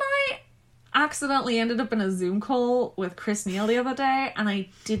 Beata and I accidentally ended up in a Zoom call with Chris Neal the other day, and I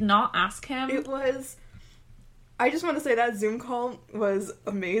did not ask him. I just want to say that Zoom call was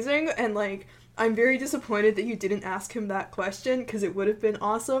amazing, and like, I'm very disappointed that you didn't ask him that question, because it would have been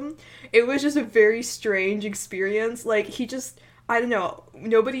awesome. It was just a very strange experience. Like, he just, I don't know,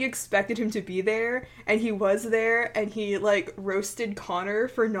 nobody expected him to be there, and he was there, and he, like, roasted Connor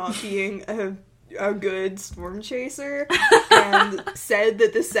for not being a good storm chaser, and said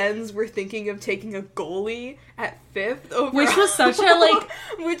that the Sens were thinking of taking a goalie at 5th overall. Which was such a, like...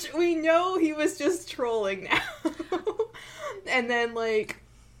 Which we know he was just trolling now. And then, like,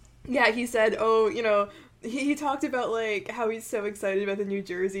 yeah, he said, oh, you know, he talked about, like, how he's so excited about the New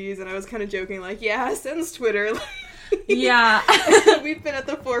Jerseys, and I was kind of joking, like, yeah, Sens Twitter, like... Yeah. We've been at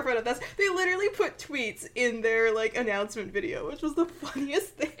the forefront of this. They literally put tweets in their, like, announcement video, which was the funniest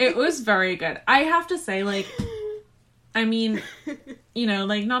thing. It was very good. I have to say, like, I mean, you know,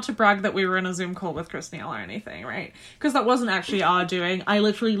 like, not to brag that we were in a Zoom call with Chris Neal or anything, right? Because that wasn't actually our doing. I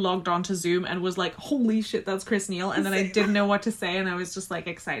literally logged onto Zoom and was like, holy shit, that's Chris Neal. And then I didn't know what to say, and I was just, like,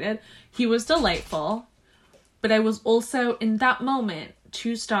 excited. He was delightful. But I was also, in that moment,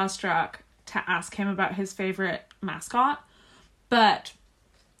 too starstruck to ask him about his favorite mascot. But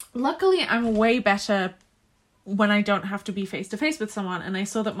luckily I'm way better when I don't have to be face to face with someone, and I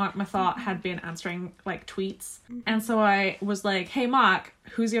saw that Mark Mathot had been answering like tweets, and so I was like, hey Mark,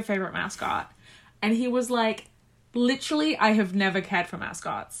 who's your favorite mascot? And he was like, literally, I have never cared for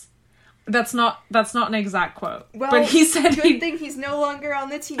mascots. That's not an exact quote. Well, but he said good thing he's no longer on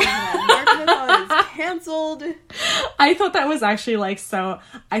the team then. Mark Mathot is cancelled. I thought that was actually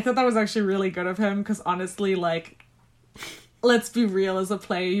really good of him, because honestly, like, let's be real, as a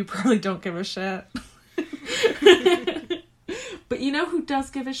player, you probably don't give a shit. But you know who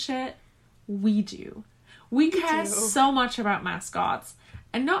does give a shit? We do. We care so much about mascots.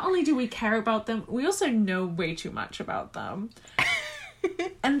 And not only do we care about them, we also know way too much about them.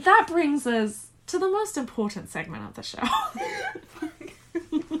 And that brings us to the most important segment of the show.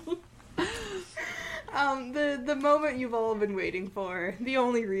 The moment you've all been waiting for. The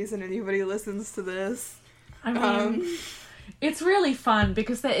only reason anybody listens to this. I mean, it's really fun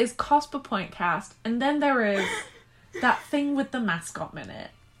because there is cost per point cast, and then there is that thing with the mascot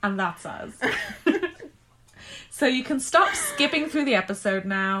minute, and that's us. So you can stop skipping through the episode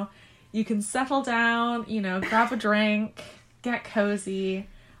now. You can settle down, you know, grab a drink, get cozy.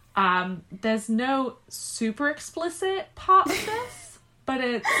 There's no super explicit part of this, but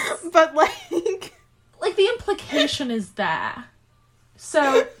it's... But, like... Like, the implication is there.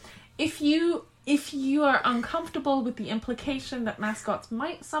 So, if you are uncomfortable with the implication that mascots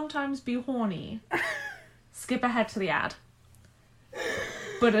might sometimes be horny, skip ahead to the ad.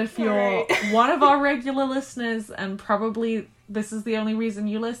 But if you're one of our regular listeners, and probably this is the only reason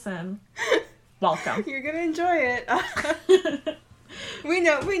you listen, welcome. You're gonna enjoy it. We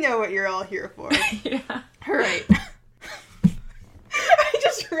know what you're all here for. Yeah. Alright. I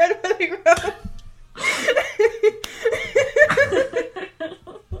just read what I wrote.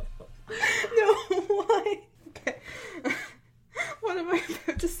 No, why? Okay. What am I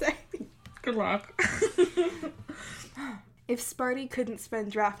about to say? Good luck. If Sparty couldn't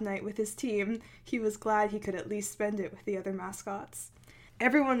spend draft night with his team, he was glad he could at least spend it with the other mascots.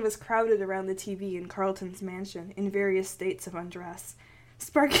 Everyone was crowded around the TV in Carlton's mansion in various states of undress.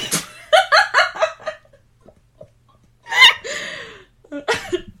 Sparky...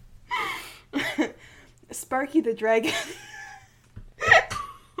 Sparky the Dragon...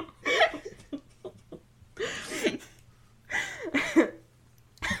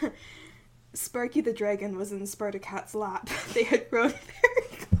 Sparky the Dragon was in Spartacat's lap. They had grown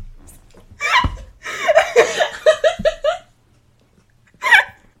very close.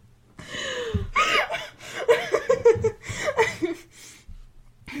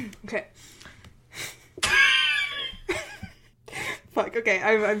 Okay. Fuck, okay,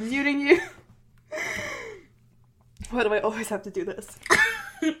 I'm muting you. Why do I always have to do this?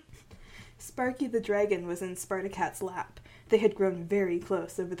 Sparky the Dragon was in Spartacat's lap. They had grown very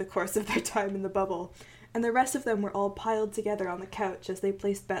close over the course of their time in the bubble, and the rest of them were all piled together on the couch as they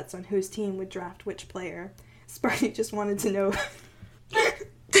placed bets on whose team would draft which player. Sparty just wanted to know...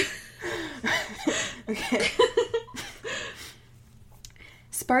 Okay.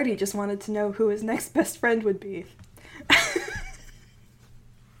 Sparty just wanted to know who his next best friend would be.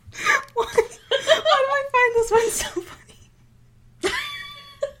 Why do I find this one so funny?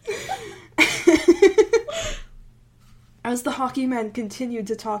 As the hockey men continued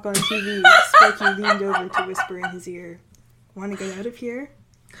to talk on TV, Sparky leaned over to whisper in his ear, "Want to get out of here?"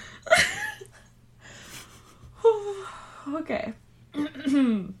 Okay.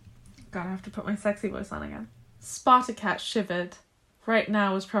 God, I have to put my sexy voice on again. Spartacat shivered. Right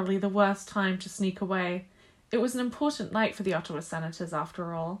now was probably the worst time to sneak away. It was an important night for the Ottawa Senators,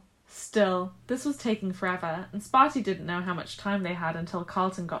 after all. Still, this was taking forever, and Sparty didn't know how much time they had until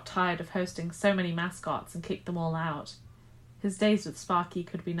Carlton got tired of hosting so many mascots and kicked them all out. His days with Sparky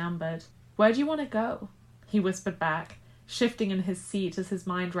could be numbered. "Where do you want to go?" he whispered back, shifting in his seat as his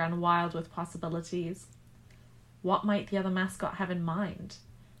mind ran wild with possibilities. What might the other mascot have in mind?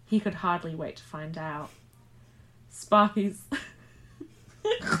 He could hardly wait to find out. Sparky's...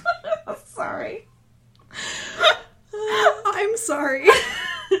 Sorry. I'm sorry.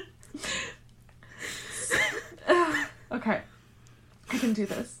 Okay. I can do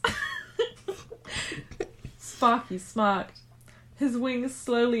this. Sparky smirked, his wings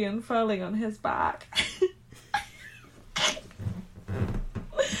slowly unfurling on his back.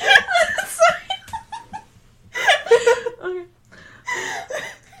 Okay.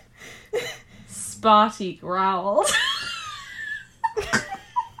 Sparty growled.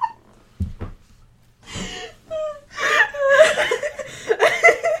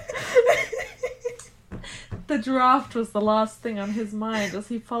 The draft was the last thing on his mind as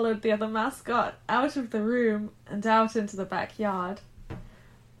he followed the other mascot out of the room and out into the backyard.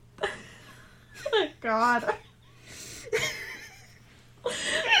 Oh, God. This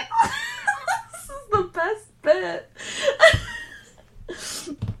is the best bit.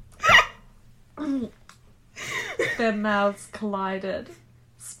 Their mouths collided,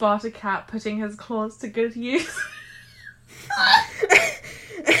 Spartacat putting his claws to good use.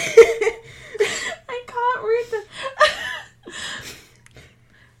 I can't read this.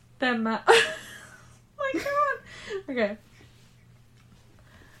 Their oh my God. Okay.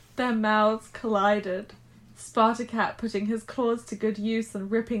 Their mouths collided, Spartacat putting his claws to good use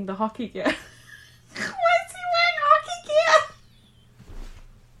and ripping the hockey gear. Why is he wearing hockey gear?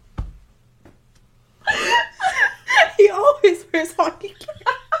 He always wears hockey gear.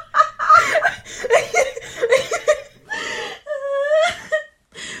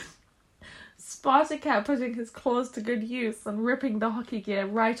 Spartacat putting his claws to good use and ripping the hockey gear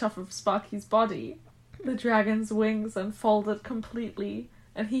right off of Sparky's body. The dragon's wings unfolded completely,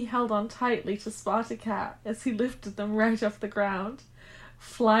 and he held on tightly to Spartacat as he lifted them right off the ground,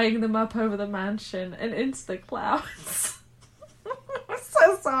 flying them up over the mansion and into the clouds. I'm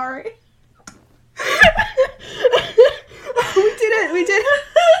so sorry. We did it!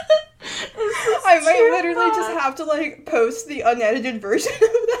 I might literally just have to, like, post the unedited version of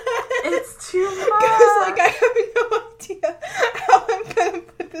that. It's too much. Because, like, I have no idea how I'm gonna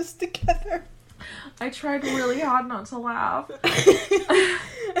put this together. I tried really hard not to laugh.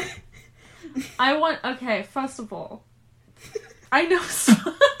 Okay, first of all, I know... First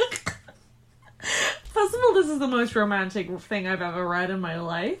of all, this is the most romantic thing I've ever read in my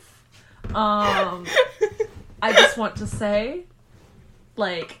life. I just want to say,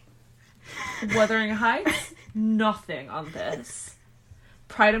 like, Wuthering Heights, nothing on this.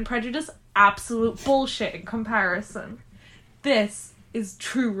 Pride and Prejudice, absolute bullshit in comparison. This is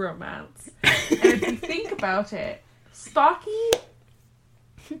true romance. And if you think about it, Sparky...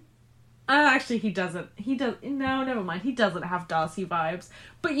 actually, he doesn't. No, never mind. He doesn't have Darcy vibes.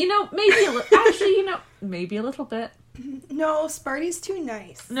 But, maybe maybe a little bit. No, Sparty's too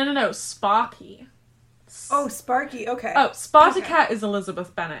nice. No, Sparky. Oh, Sparky, okay. Oh, Spartacat is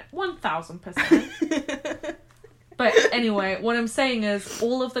Elizabeth Bennet. 1000%. But anyway, what I'm saying is,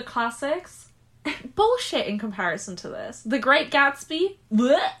 all of the classics, bullshit in comparison to this. The Great Gatsby,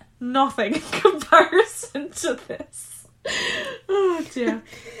 bleh, nothing in comparison to this. Oh, dear.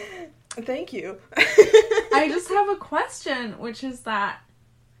 Thank you. I just have a question, which is that,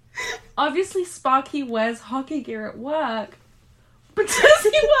 obviously Sparky wears hockey gear at work, but does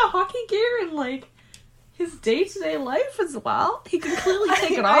he wear hockey gear in, like, his day-to-day life as well? He can clearly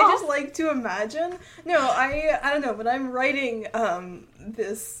take it off. I just like to imagine. No, I don't know. When I'm writing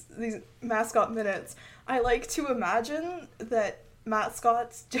these mascot minutes, I like to imagine that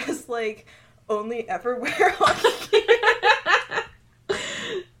mascots just like only ever wear hockey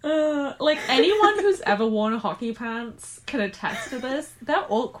gear. Like, anyone who's ever worn hockey pants can attest to this. They're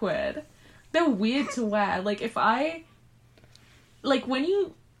awkward. They're weird to wear. Like, when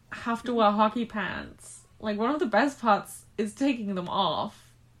you have to wear hockey pants, like, one of the best parts is taking them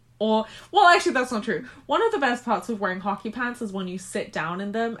off. Or, well, actually, that's not true. One of the best parts of wearing hockey pants is when you sit down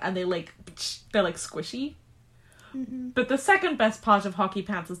in them and they're squishy. Mm-hmm. But the second best part of hockey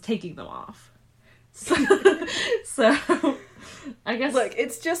pants is taking them off. So I guess... Look,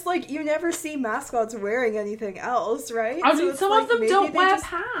 it's just like you never see mascots wearing anything else, right? I mean, some of them don't wear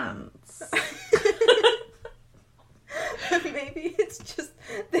pants. Maybe it's just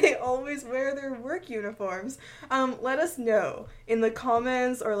they always wear their work uniforms. Let us know in the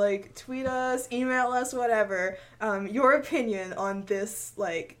comments or, like, tweet us, email us, whatever, your opinion on this,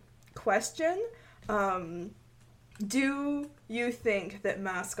 like, question. Do you think that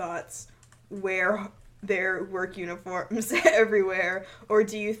mascots wear their work uniforms everywhere, or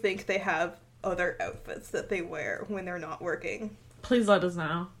do you think they have other outfits that they wear when they're not working? Please let us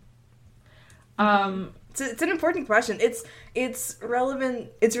know. It's an important question. It's relevant.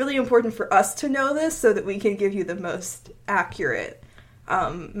 It's really important for us to know this so that we can give you the most accurate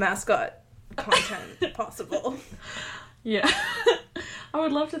mascot content possible. Yeah. I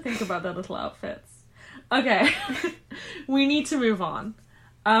would love to think about their little outfits. Okay. We need to move on.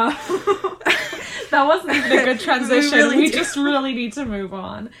 That wasn't even a good transition. We just really need to move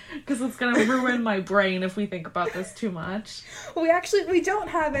on because it's going to ruin my brain if we think about this too much. We don't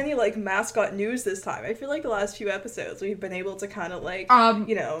have any, like, mascot news this time. I feel like the last few episodes we've been able to kind of, like,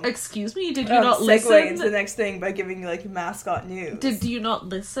 excuse me, did you not listen? Segue into the next thing by giving, like, mascot news. Did you not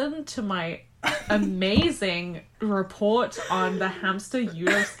listen to my amazing report on the hamster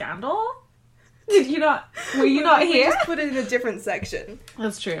Udo scandal? Did you not? Were you not here? We just put it in a different section.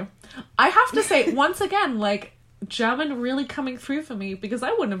 That's true. I have to say, once again, like, German really coming through for me, because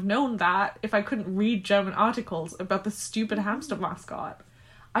I wouldn't have known that if I couldn't read German articles about the stupid hamster mascot.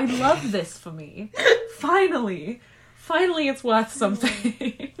 I love this for me. Finally it's worth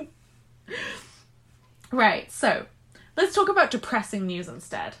something. Right, so, let's talk about depressing news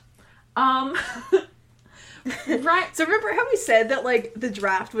instead. Right. So remember how we said that, like, the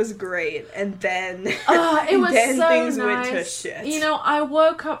draft was great, and then it was then so things nice. went to shit. You know, I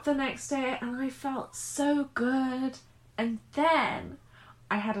woke up the next day and I felt so good, and then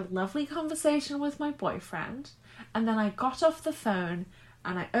I had a lovely conversation with my boyfriend, and then I got off the phone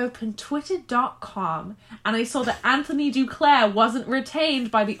and I opened Twitter.com and I saw that Anthony Duclair wasn't retained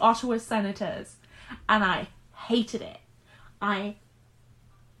by the Ottawa Senators, and I hated it.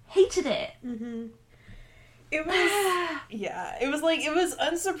 Mm-hmm. It was it was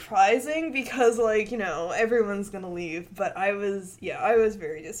unsurprising because, like, you know, everyone's gonna leave, but I was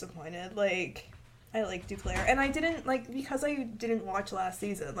very disappointed. Like, I like Duclair, and I didn't, like, because I didn't watch last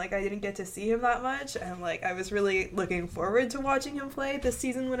season, like, I didn't get to see him that much, and, like, I was really looking forward to watching him play this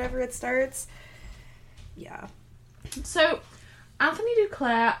season whenever it starts. Yeah. So, Anthony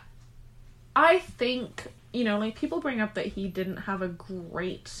Duclair, I think, you know, like, people bring up that he didn't have a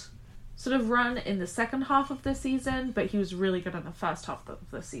great sort of run in the second half of the season, but he was really good in the first half of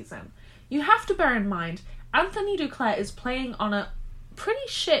the season. You have to bear in mind, Anthony Duclair is playing on a pretty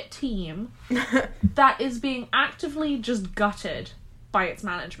shit team that is being actively just gutted by its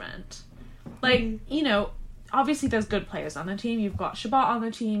management. Like, you know, obviously there's good players on the team. You've got Chabot on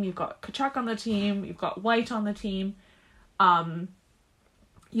the team, you've got Tkachuk on the team, you've got White on the team.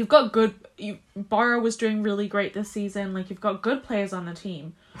 You've got Borrow was doing really great this season. Like, you've got good players on the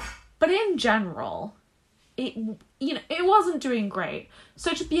team. But in general, it wasn't doing great.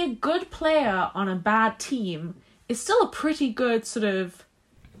 So to be a good player on a bad team is still a pretty good sort of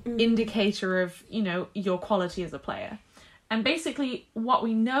indicator of, you know, your quality as a player. And basically what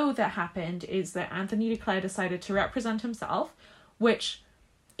we know that happened is that Anthony Duclair decided to represent himself, which,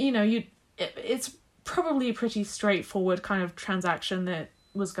 you know, it's probably a pretty straightforward kind of transaction that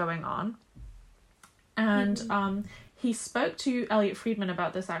was going on. And he spoke to Elliot Friedman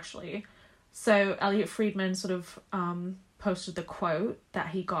about this, actually. So Elliot Friedman sort of posted the quote that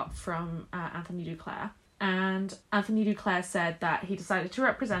he got from Anthony Duclair. And Anthony Duclair said that he decided to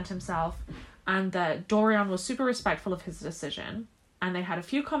represent himself and that Dorion was super respectful of his decision. And they had a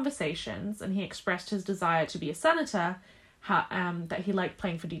few conversations, and he expressed his desire to be a senator, that he liked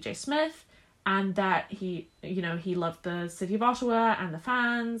playing for DJ Smith, and that he loved the city of Ottawa and the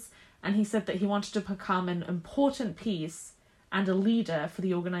fans. And he said that he wanted to become an important piece and a leader for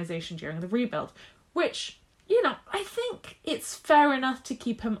the organisation during the rebuild. Which, you know, I think it's fair enough to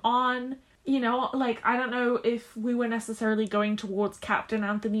keep him on. You know, like, I don't know if we were necessarily going towards Captain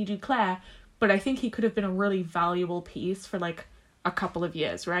Anthony Duclair, but I think he could have been a really valuable piece for, like, a couple of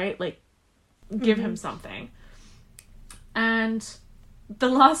years, right? Like, give him something. And the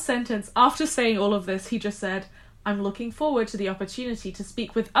last sentence, after saying all of this, he just said, "I'm looking forward to the opportunity to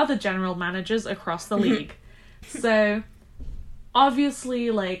speak with other general managers across the league." So,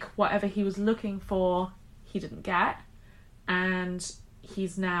 obviously, like, whatever he was looking for, he didn't get. And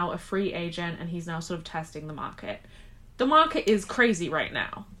he's now a free agent, and he's now sort of testing the market. The market is crazy right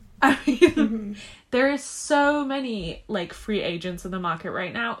now. I mean, there is so many, like, free agents in the market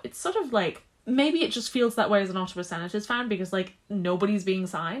right now. It's sort of like, maybe it just feels that way as an Ottawa Senators fan because, like, nobody's being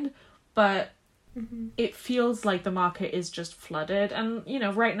signed. But it feels like the market is just flooded. And, you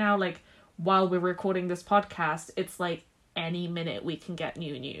know, right now, like, while we're recording this podcast, it's like any minute we can get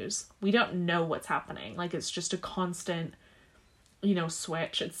new news. We don't know what's happening. Like, it's just a constant, you know,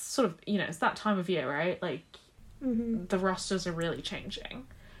 switch. It's sort of, you know, it's that time of year, right? Like, the rosters are really changing.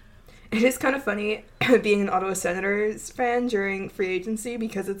 It is kind of funny being an Ottawa Senators fan during free agency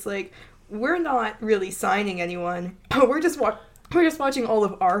because it's like, we're not really signing anyone. We're just watching all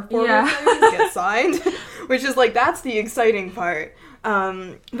of our former players get signed, which is like, that's the exciting part.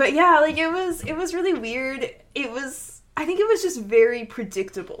 But yeah, like, it was really weird. I think it was just very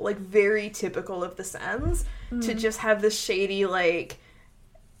predictable, like, very typical of the Sens to just have this shady, like,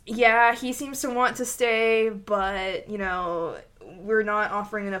 yeah, he seems to want to stay, but, you know, we're not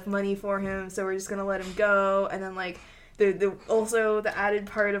offering enough money for him, so we're just gonna let him go. And then, like, the also the added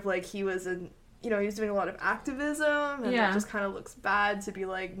part of, like, he was doing a lot of activism, and it just kind of looks bad to be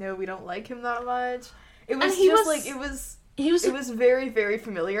like, no, we don't like him that much. It was very, very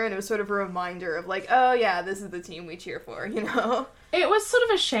familiar, and it was sort of a reminder of, like, oh yeah, this is the team we cheer for, you know? It was sort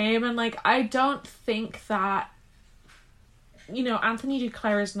of a shame, and, like, I don't think that, you know, Anthony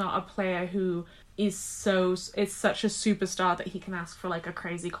Duclair is not a player who is such a superstar that he can ask for, like, a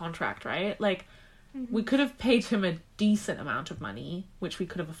crazy contract, right? Like, we could have paid him a decent amount of money, which we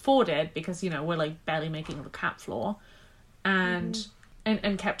could have afforded because, you know, we're, like, barely making the cap floor, and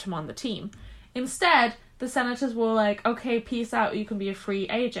kept him on the team. Instead, the Senators were like, okay, peace out, you can be a free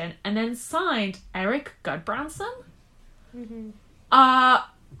agent, and then signed Eric Gudbranson. Eric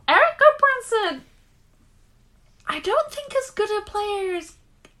Gudbranson, I don't think as good a player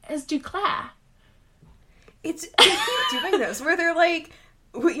as Duclair. They keep doing this, where they're like,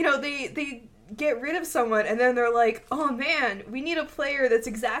 you know, they get rid of someone, and then they're like, oh man, we need a player that's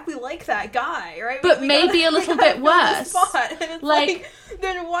exactly like that guy, right? But maybe a little bit worse. And it's like,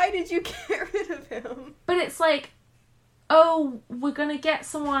 then why did you get rid of him? But it's like, oh, we're gonna get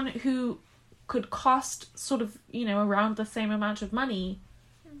someone who could cost sort of, you know, around the same amount of money,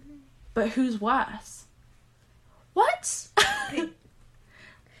 but who's worse? What?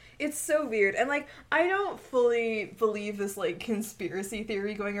 It's so weird. And, like, I don't fully believe this, like, conspiracy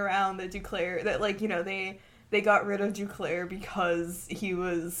theory going around that Duclair, that, like, you know, they got rid of Duclair because he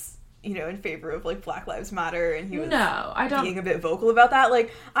was, you know, in favor of, like, Black Lives Matter, and he was being a bit vocal about that.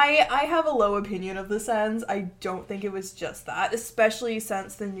 Like, I have a low opinion of the Sens. I don't think it was just that, especially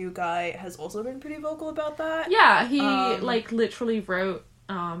since the new guy has also been pretty vocal about that. Yeah, he, like, literally wrote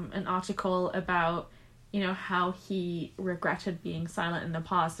an article about, you know, how he regretted being silent in the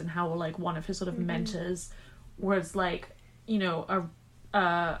past, and how, like, one of his sort of mentors was, like, you know,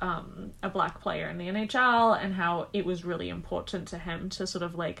 a black player in the NHL, and how it was really important to him to sort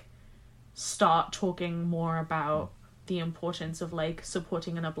of, like, start talking more about the importance of, like,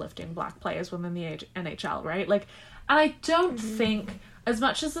 supporting and uplifting black players within the NHL, right? Like, and I don't think, as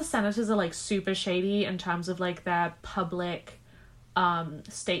much as the Senators are, like, super shady in terms of, like, their public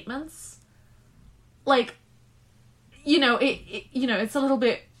statements, like, you know, it's a little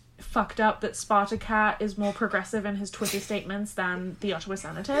bit fucked up that Spartacat is more progressive in his Twitter statements than the Ottawa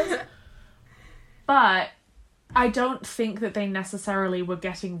Senators. But I don't think that they necessarily were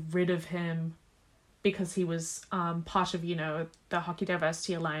getting rid of him because he was part of, you know, the Hockey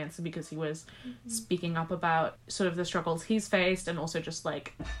Diversity Alliance, and because he was speaking up about sort of the struggles he's faced, and also just,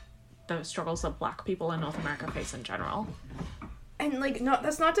 like, the struggles that black people in North America face in general. And, like,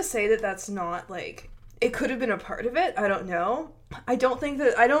 that's not to say that that's not, like, it could have been a part of it. I don't know. I don't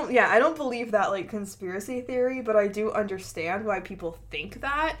believe that, like, conspiracy theory, but I do understand why people think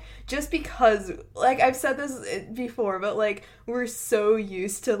that. Just because, like, I've said this before, but, like, we're so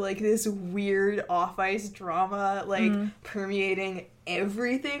used to, like, this weird off-ice drama, like, permeating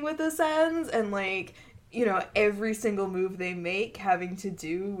everything with the Sens, and, like, you know, every single move they make having to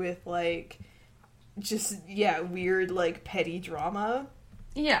do with, like, just, weird, like, petty drama.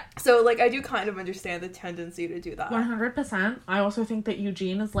 Yeah. So, like, I do kind of understand the tendency to do that. 100%. I also think that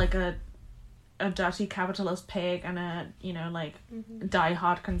Eugene is, like, a dirty capitalist pig and a, you know, like,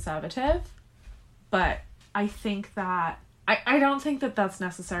 diehard conservative. But I think that I don't think that that's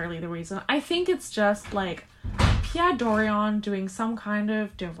necessarily the reason. I think it's just, like, Pierre Dorion doing some kind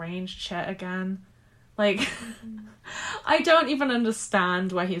of deranged shit again. Like, I don't even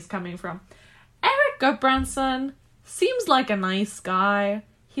understand where he's coming from. Eric Goodbranson seems like a nice guy.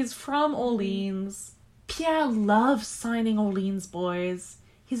 He's from Orleans. Pierre loves signing Orleans boys.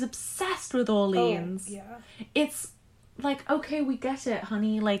 He's obsessed with Orleans. Oh, yeah. It's like, okay, we get it,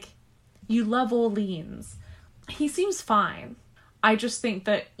 honey. Like, you love Orleans. He seems fine. I just think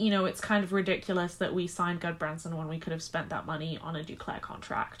that, you know, it's kind of ridiculous that we signed Goodbranson when we could have spent that money on a Duclair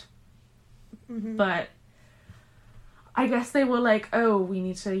contract. Mm-hmm. But I guess they were like, oh, we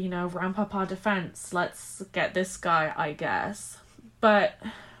need to, you know, ramp up our defense. Let's get this guy, I guess. But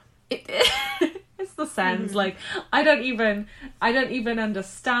it's the Sens. Mm-hmm. Like, I don't even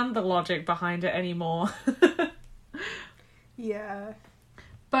understand the logic behind it anymore. Yeah.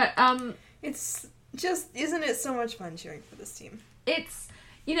 But It's just, isn't it so much fun cheering for this team? it's,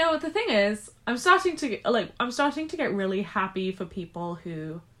 you know, the thing is, I'm starting to get really happy for people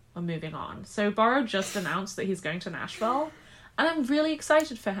who are moving on. So Burrow just announced that he's going to Nashville, and I'm really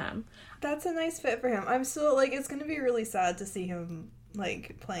excited for him. That's a nice fit for him. I'm still, like, it's gonna be really sad to see him,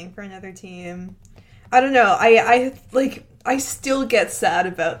 like, playing for another team. I don't know, I still get sad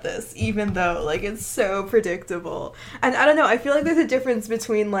about this, even though, like, it's so predictable. And I don't know, I feel like there's a difference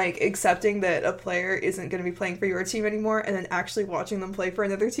between, like, accepting that a player isn't going to be playing for your team anymore and then actually watching them play for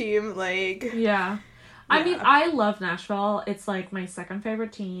another team, like... Yeah. I mean, I love Nashville. It's, like, my second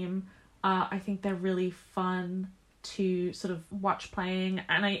favorite team. I think they're really fun to sort of watch playing,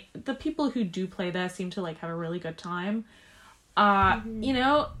 and the people who do play there seem to, like, have a really good time. You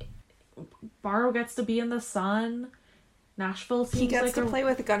know, Burrow gets to be in the sun. Nashville seems He gets like to play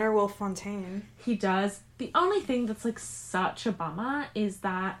with Gunnar Wolf-Fontaine. He does. The only thing that's, like, such a bummer is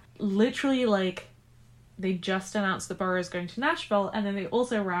that literally, like, they just announced that Burrow is going to Nashville, and then they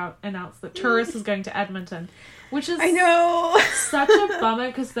also announced that Turris is going to Edmonton, which is... I know! such a bummer,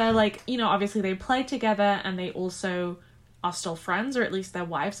 because they're, like, you know, obviously they play together, and they also are still friends, or at least their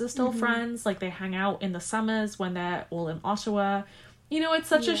wives are still friends. Like, they hang out in the summers when they're all in Ottawa. You know, it's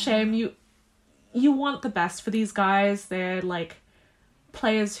such a shame. You want the best for these guys. They're, like,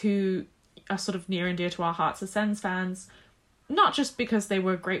 players who are sort of near and dear to our hearts as Sens fans. Not just because they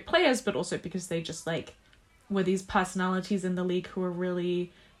were great players, but also because they just, like, were these personalities in the league who were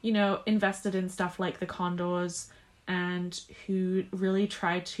really, you know, invested in stuff like the Condors and who really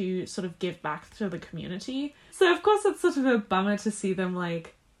tried to sort of give back to the community. So, of course, it's sort of a bummer to see them,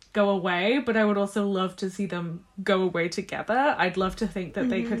 like, go away, but I would also love to see them go away together. I'd love to think that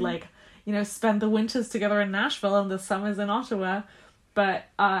they could, like, you know, spend the winters together in Nashville and the summers in Ottawa. But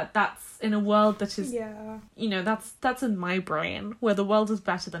that's in a world that is, you know, that's in my brain, where the world is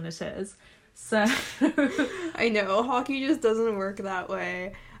better than it is. So I know, hockey just doesn't work that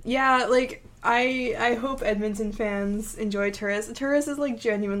way. Yeah, like, I hope Edmonton fans enjoy Turris. Turris is, like,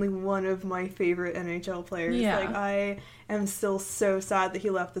 genuinely one of my favorite NHL players. Yeah. Like, I am still so sad that he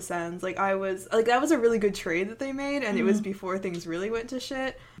left the Sens. Like, that was a really good trade that they made, and it was before things really went to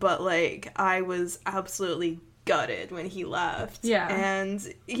shit. But, like, I was absolutely gutted when he left. Yeah. And,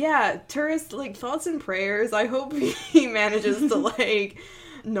 yeah, Turris, like, thoughts and prayers. I hope he manages to, like...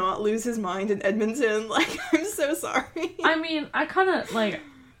 not lose his mind in Edmonton. Like, I'm so sorry. I mean, I kind of like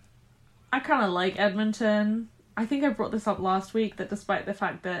Edmonton. I think I brought this up last week, that despite the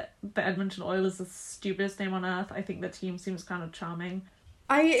fact that the Edmonton Oilers is the stupidest name on earth, I think the team seems kind of charming.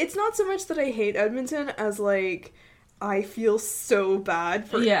 It's not so much that I hate Edmonton as, like, I feel so bad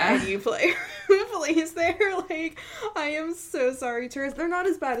for any player who plays there. Like, I am so sorry. They're not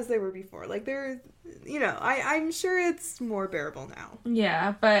as bad as they were before. Like, they're, you know, I'm sure it's more bearable now.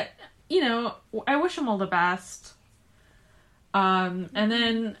 Yeah, but, you know, I wish them all the best. And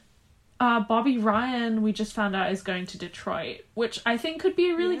then Bobby Ryan, we just found out, is going to Detroit, which I think could be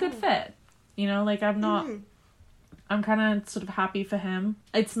a really good fit. You know, like, I'm kind of sort of happy for him.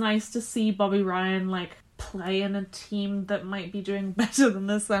 It's nice to see Bobby Ryan, like, play in a team that might be doing better than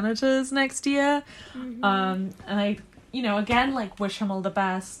the Senators next year. And I, you know, again, like, wish him all the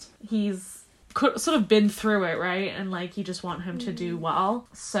best. He's sort of been through it, right? And, like, you just want him to do well.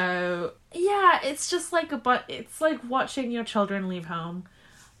 So, yeah, it's just like it's like watching your children leave home.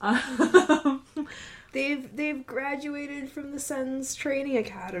 They've graduated from the Sens Training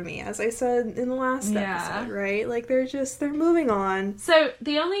Academy, as I said in the last episode, right? Like, they're moving on. So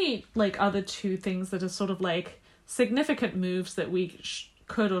the only, like, other two things that are sort of, like, significant moves that we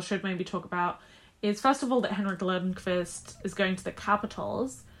could or should maybe talk about is, first of all, that Henrik Lundqvist is going to the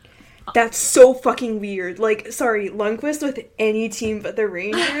Capitals. That's so fucking weird. Like, sorry, Lundqvist with any team but the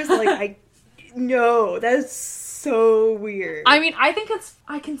Rangers? Like, no, that's so weird. I mean, I think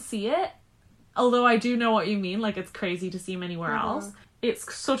I can see it, although I do know what you mean, like, it's crazy to see him anywhere else.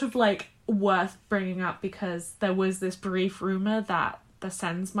 It's sort of, like, worth bringing up because there was this brief rumor that the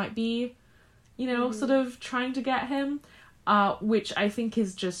Sens might be, you know, sort of trying to get him, which I think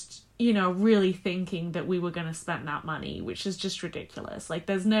is just, you know, really thinking that we were going to spend that money, which is just ridiculous. Like,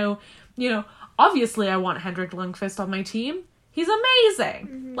 there's no, you know, obviously I want Henrik Lundqvist on my team. He's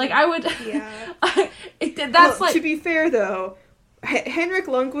amazing. Like, I would... Yeah. That's like... To be fair, though, Henrik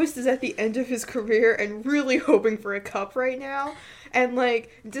Lundqvist is at the end of his career and really hoping for a cup right now. And,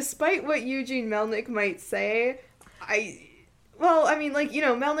 like, despite what Eugene Melnyk might say, Well, I mean, like, you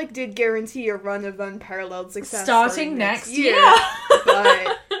know, Melnyk did guarantee a run of unparalleled success starting next year.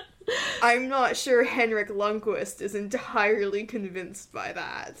 But I'm not sure Henrik Lundqvist is entirely convinced by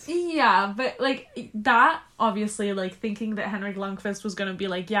that. Yeah, but, like, that, obviously, like, thinking that Henrik Lundqvist was going to be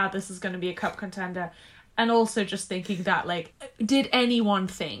like, yeah, this is going to be a cup contender, and also just thinking that, like, did anyone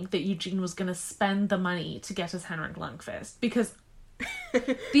think that Eugene was going to spend the money to get us Henrik Lundqvist? Because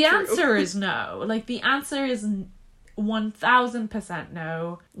the answer is no. Like, the answer is 1000%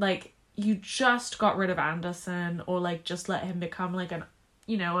 no. Like, you just got rid of Anderson, or, like, just let him become, like, an,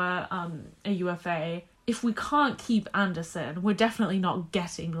 you know, a UFA. If we can't keep Anderson, we're definitely not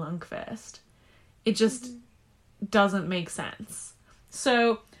getting Lundqvist. It just doesn't make sense.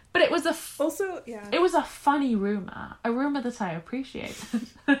 So, but it was it was a funny rumor. A rumor that I appreciate.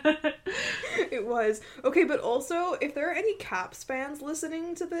 It was. Okay, but also, if there are any Caps fans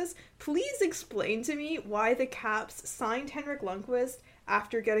listening to this, please explain to me why the Caps signed Henrik Lundqvist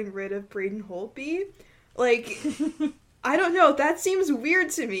after getting rid of Braden Holtby. Like, I don't know, that seems weird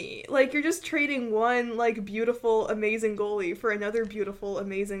to me. Like, you're just trading one, like, beautiful, amazing goalie for another beautiful,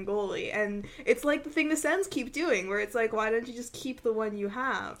 amazing goalie. And it's like the thing the Sens keep doing, where it's like, why don't you just keep the one you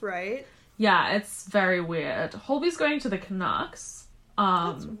have, right? Yeah, it's very weird. Holtby's going to the Canucks.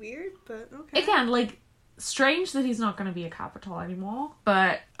 That's weird, but okay. Again, like, strange that he's not going to be a Capital anymore,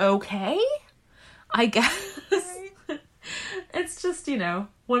 but okay, I guess. Right. It's just, you know,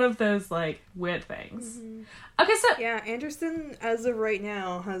 one of those, like, weird things. Okay, so... Yeah, Anderson, as of right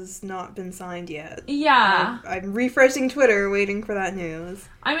now, has not been signed yet. Yeah. I'm refreshing Twitter, waiting for that news.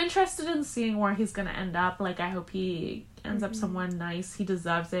 I'm interested in seeing where he's going to end up. Like, I hope he ends up somewhere nice. He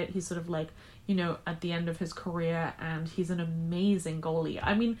deserves it. He's sort of, like, you know, at the end of his career, and he's an amazing goalie.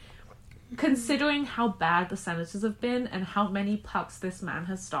 I mean, considering how bad the Senators have been and how many pucks this man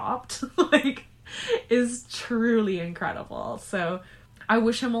has stopped, like, is truly incredible. So I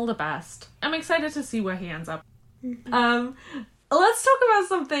wish him all the best. I'm excited to see where he ends up. Let's talk about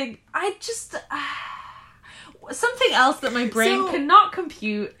something something else that my brain cannot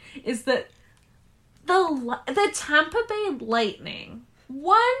compute is that the Tampa Bay Lightning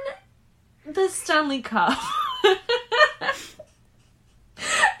won the Stanley Cup.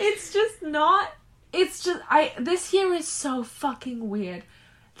 This year is so fucking weird.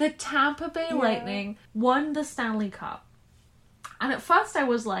 The Tampa Bay Lightning won the Stanley Cup. And at first I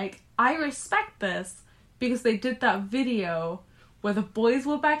was like, I respect this because they did that video where the boys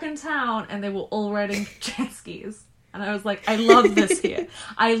were back in town and they were all riding jet skis. And I was like, I love this here.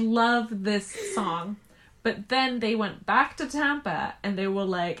 I love this song. But then they went back to Tampa and they were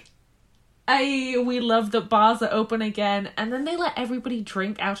like, hey, we love that bars are open again. And then they let everybody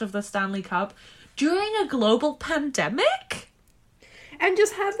drink out of the Stanley Cup during a global pandemic? And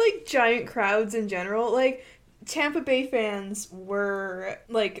just had, like, giant crowds in general. Like, Tampa Bay fans were,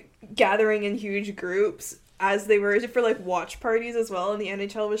 like, gathering in huge groups as they were for, like, watch parties as well, and the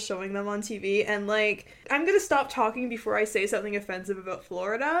NHL was showing them on TV. And, like, I'm gonna stop talking before I say something offensive about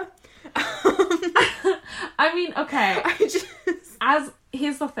Florida. I mean, okay.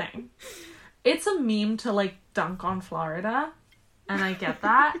 Here's the thing. It's a meme to, like, dunk on Florida, and I get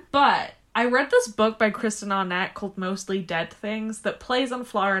that, but I read this book by Kristen Arnett called Mostly Dead Things that plays on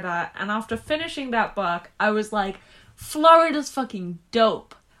Florida, and after finishing that book, I was like, Florida's fucking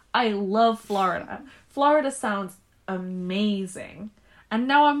dope. I love Florida. Florida sounds amazing. And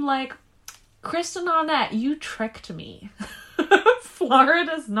now I'm like, Kristen Arnett, you tricked me.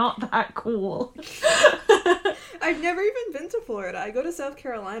 Florida's not that cool. I've never even been to Florida. I go to South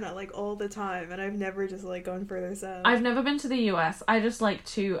Carolina, like, all the time, and I've never just, like, gone further south. I've never been to the US. I just like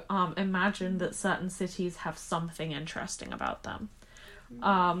to imagine that certain cities have something interesting about them.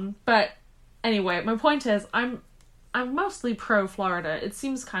 But anyway, my point is, I'm mostly pro Florida. It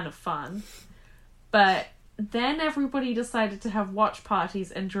seems kind of fun. But then everybody decided to have watch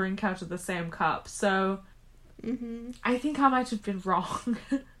parties and drink out of the same cup, so I think I might have been wrong.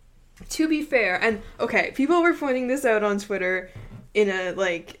 To be fair, and okay, people were pointing this out on Twitter in a,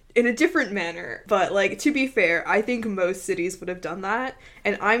 like, in a different manner. But, like, to be fair, I think most cities would have done that.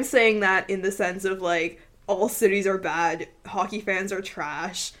 And I'm saying that in the sense of, like, all cities are bad, hockey fans are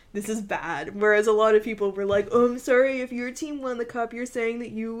trash, this is bad. Whereas a lot of people were like, oh, I'm sorry, if your team won the cup, you're saying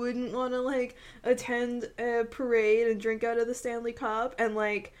that you wouldn't want to, like, attend a parade and drink out of the Stanley Cup. And,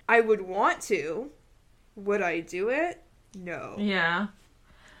 like, I would want to. Would I do it? No. Yeah.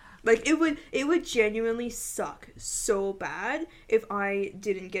 Like, it would genuinely suck so bad if I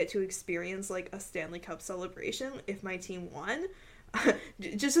didn't get to experience, like, a Stanley Cup celebration if my team won.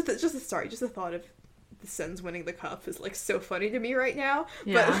 just the thought of the Sens winning the cup is, like, so funny to me right now.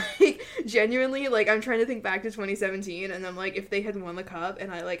 Yeah. But, like, genuinely, like, I'm trying to think back to 2017, and I'm like, if they had won the cup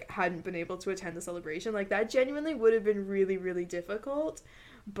and I, like, hadn't been able to attend the celebration, like, that genuinely would have been really, really difficult.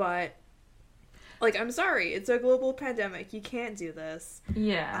 But, like, I'm sorry, it's a global pandemic. You can't do this.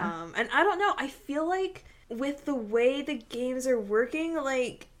 Yeah. And I don't know, I feel like with the way the games are working,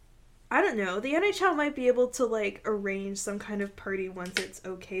 like, I don't know, the NHL might be able to, like, arrange some kind of party once it's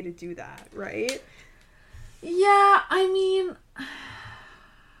okay to do that, right? Yeah, I mean,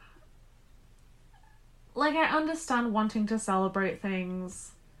 like, I understand wanting to celebrate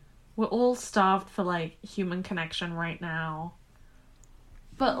things. We're all starved for, like, human connection right now.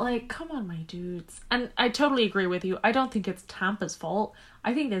 But, like, come on, my dudes. And I totally agree with you. I don't think it's Tampa's fault.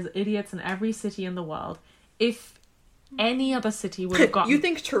 I think there's idiots in every city in the world. If any other city would have gotten... You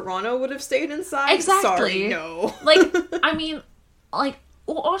think Toronto would have stayed inside? Exactly. Sorry, no. Like, I mean, like,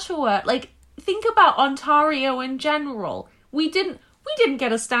 or Ottawa, like, think about Ontario in general. We didn't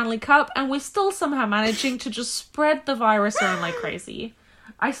get a Stanley Cup, and we're still somehow managing to just spread the virus around like crazy.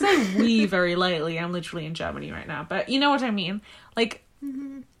 I say we very lightly. I'm literally in Germany right now, but you know what I mean? Like,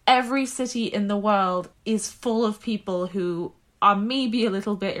 every city in the world is full of people who are maybe a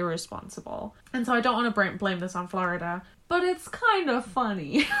little bit irresponsible. And so I don't want to blame this on Florida, but it's kind of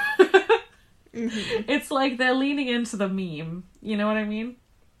funny. It's like they're leaning into the meme. You know what I mean?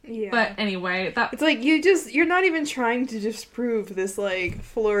 Yeah. But anyway, it's like you're not even trying to disprove this, like,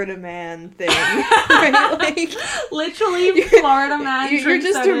 Florida man thing. Right? Like, literally Florida man you're drinks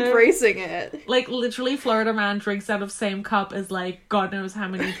just out embracing it. Like, literally Florida man drinks out of same cup as, like, God knows how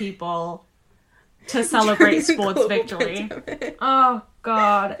many people to celebrate sports victory. Pandemic. Oh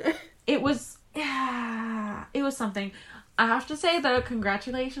God. It was something. I have to say, though,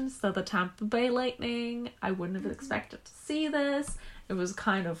 congratulations to the Tampa Bay Lightning. I wouldn't have expected to see this. It was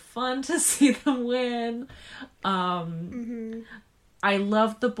kind of fun to see them win. I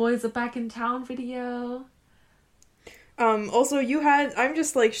loved the Boys Are Back in Town video. Also, I'm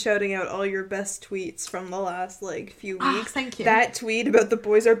just, like, shouting out all your best tweets from the last, like, few weeks. Thank you. That tweet about the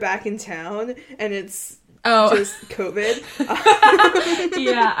boys are back in town, and it's just COVID.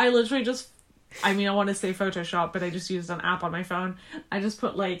 Yeah, I literally just, I want to say Photoshop, but I just used an app on my phone. I just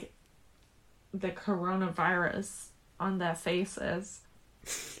put, like, the coronavirus on their faces.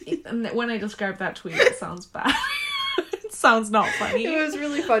 And when I describe that tweet, it sounds bad. It sounds not funny. It was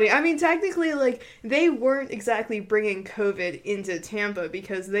really funny. I mean, technically, like, they weren't exactly bringing COVID into Tampa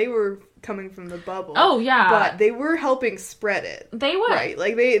because they were coming from the bubble. Oh, yeah. But they were helping spread it. They were. Right.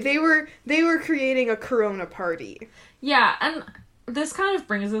 Like, they were creating a corona party. Yeah, and this kind of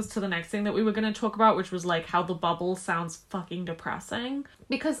brings us to the next thing that we were going to talk about, which was, like, how the bubble sounds fucking depressing.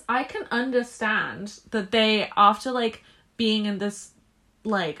 Because I can understand that they, after, like, being in this,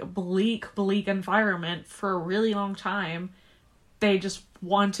 like, bleak environment for a really long time, they just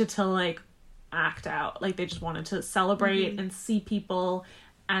wanted to, like, act out. Like, they just wanted to celebrate and see people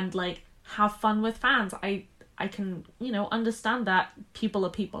and, like, have fun with fans. I can, understand that people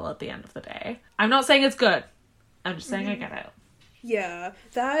are people at the end of the day. I'm not saying it's good. I'm just saying I get it. Yeah,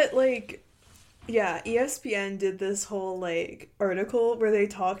 that, like... Yeah, ESPN did this whole, like, article where they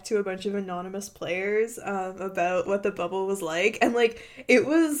talked to a bunch of anonymous players about what the bubble was like, and, like, it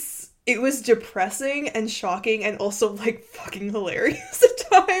was depressing and shocking and also, like, fucking hilarious at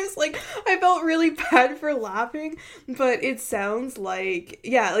times. Like, I felt really bad for laughing, but it sounds like,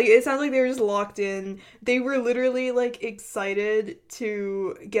 it sounds like they were just locked in. They were literally, like, excited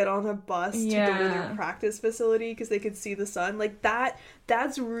to get on a bus to go to their practice facility because they could see the sun. Like,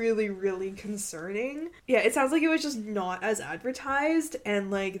 that's really, really concerning. Yeah, it sounds like it was just not as advertised,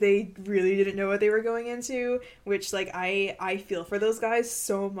 and, like, they really didn't know what they were going into, which, like, I feel for those guys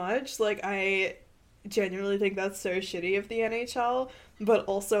so much. Like, I genuinely think that's so shitty of the NHL, but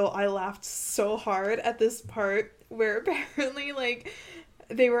also I laughed so hard at this part where apparently, like,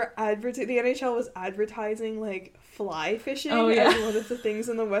 the NHL was advertising, like, fly fishing as one of the things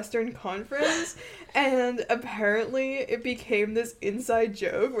in the Western Conference, and apparently it became this inside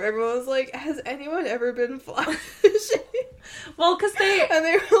joke where everyone was like, has anyone ever been fly fishing? Well, because And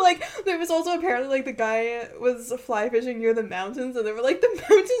they were like, there was also apparently like the guy was fly fishing near the mountains, and they were like, the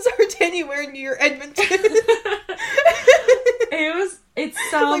mountains aren't anywhere near Edmonton. It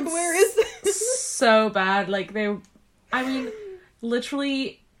sounds like, where is this? So bad. Like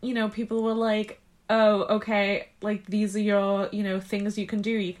literally, people were like, oh, okay, like these are your, things you can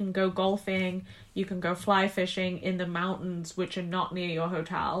do. You can go golfing, you can go fly fishing in the mountains, which are not near your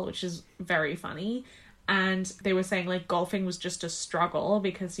hotel, which is very funny. And they were saying like golfing was just a struggle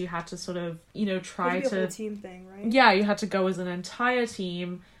because you had to sort of, try to... a whole team thing, right? Yeah, you had to go as an entire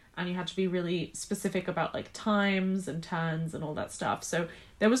team, and you had to be really specific about like times and turns and all that stuff. So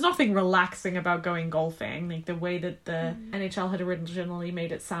there was nothing relaxing about going golfing. Like the way that the NHL had originally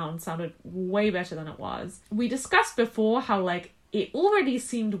made it sounded way better than it was. We discussed before how like it already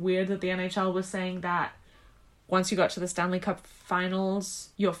seemed weird that the NHL was saying that once you got to the Stanley Cup finals,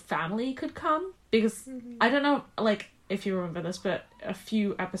 your family could come. Because I don't know, like, if you remember this, but a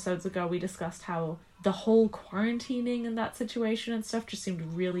few episodes ago we discussed how the whole quarantining and that situation and stuff just seemed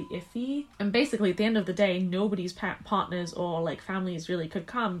really iffy. And basically, at the end of the day, nobody's partners or, like, families really could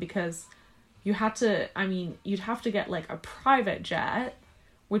come because you'd have to get, like, a private jet,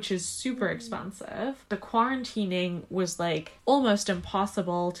 which is super expensive. The quarantining was, like, almost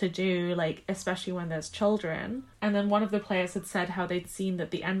impossible to do, like, especially when there's children. And then one of the players had said how they'd seen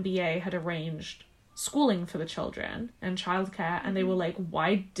that the NBA had arranged schooling for the children and childcare, and they were like,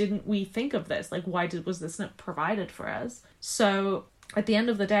 why didn't we think of this? Like, was this not provided for us? So at the end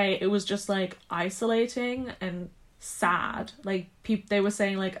of the day, it was just like isolating and sad. Like, they were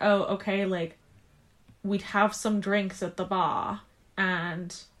saying like, oh, okay, like we'd have some drinks at the bar,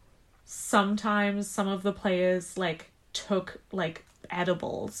 and sometimes some of the players like took like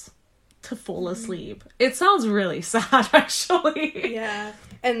edibles to fall asleep. It sounds really sad, actually. Yeah.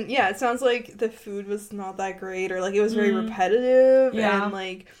 And yeah, it sounds like the food was not that great, or like it was very repetitive. Yeah. And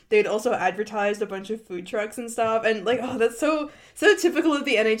like they'd also advertised a bunch of food trucks and stuff, and like, oh, that's so typical of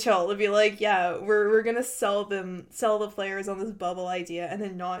the NHL to be like, yeah, we're gonna sell the players on this bubble idea and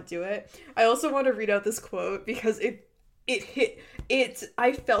then not do it. I also want to read out this quote because it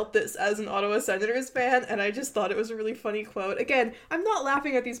I felt this as an Ottawa Senators fan, and I just thought it was a really funny quote. Again, I'm not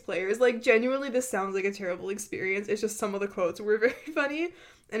laughing at these players. Like, genuinely, this sounds like a terrible experience. It's just some of the quotes were very funny.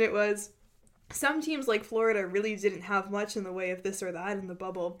 And it was, some teams like Florida really didn't have much in the way of this or that in the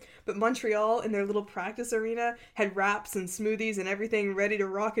bubble, but Montreal, in their little practice arena, had wraps and smoothies and everything ready to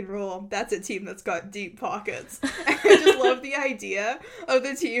rock and roll. That's a team that's got deep pockets. And I just love the idea of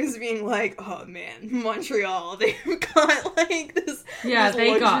the teams being like, oh man, Montreal, they've got like this,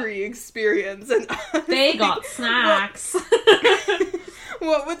 this luxury experience, and they got snacks.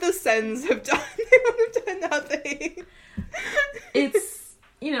 What would the Sens have done? They would have done nothing. It's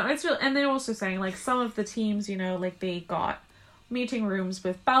it's real. And they're also saying, like, some of the teams, like, they got meeting rooms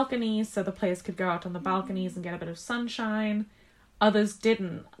with balconies so the players could go out on the balconies and get a bit of sunshine. Others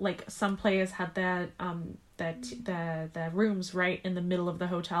didn't. Like, some players had their rooms right in the middle of the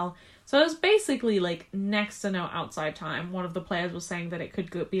hotel. So it was basically, like, next to no outside time. One of the players was saying that it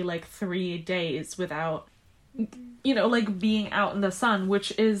could be, like, 3 days without, like, being out in the sun,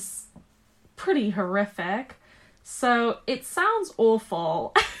 which is pretty horrific. So it sounds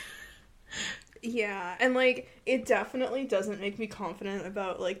awful. Yeah, and like it definitely doesn't make me confident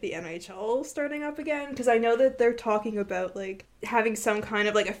about like the NHL starting up again, because I know that they're talking about like having some kind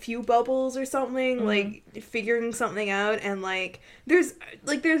of like a few bubbles or something, like figuring something out, and like there's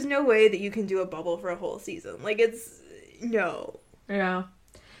no way that you can do a bubble for a whole season. Like it's no.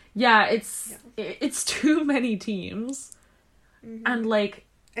 Yeah, it's too many teams, and like.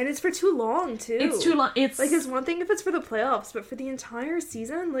 And it's for too long, too. It's too long. It's... like, it's one thing if it's for the playoffs, but for the entire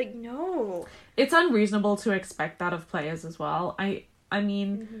season? Like, no. It's unreasonable to expect that of players as well. I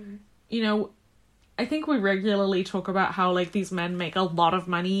mean, I think we regularly talk about how, like, these men make a lot of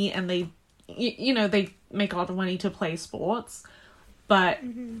money and they, they make a lot of money to play sports. But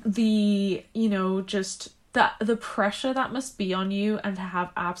the, just the pressure that must be on you, and to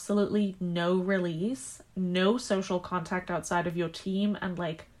have absolutely no release, no social contact outside of your team and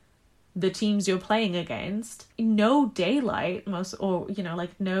like the teams you're playing against, no daylight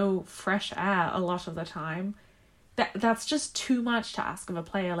no fresh air a lot of the time, that's just too much to ask of a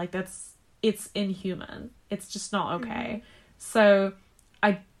player. Like it's inhuman. It's just not okay. So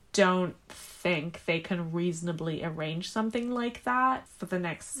I don't think they can reasonably arrange something like that for the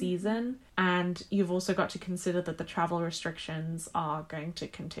next season. And you've also got to consider that the travel restrictions are going to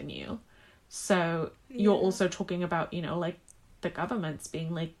continue. So you're also talking about, like the governments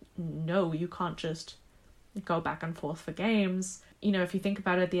being like, no, you can't just go back and forth for games. If you think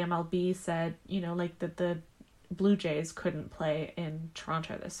about it, the MLB said, like that the Blue Jays couldn't play in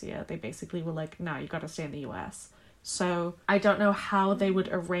Toronto this year. They basically were like, no, you got to stay in the US. So I don't know how they would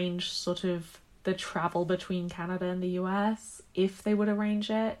arrange sort of the travel between Canada and the US, if they would arrange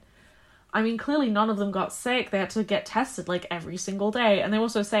it. I mean, clearly none of them got sick. They had to get tested like every single day. And they were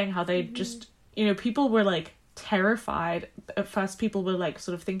also saying how they just, you know, people were like terrified. At first people were like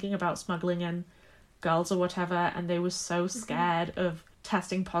sort of thinking about smuggling in girls or whatever, and they were so scared of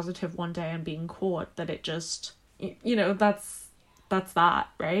testing positive one day and being caught that it just, you know, that's that,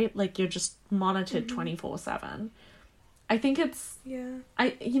 right? Like, you're just monitored 24/7. I think it's,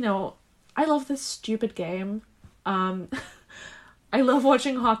 I love this stupid game. I love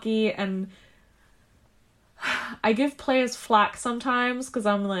watching hockey, and I give players flack sometimes because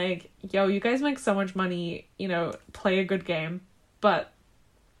I'm like, yo, you guys make so much money, you know, play a good game, but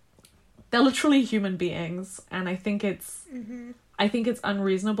they're literally human beings, and I think it's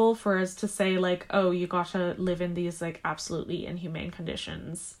unreasonable for us to say like, oh, you gotta live in these like absolutely inhumane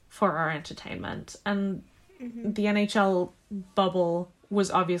conditions for our entertainment. And the NHL bubble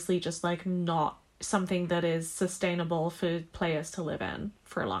was obviously just like not something that is sustainable for players to live in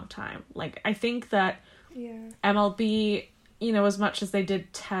for a long time. Like, I think that MLB, you know, as much as they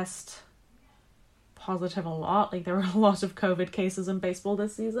did test positive a lot, like there were a lot of COVID cases in baseball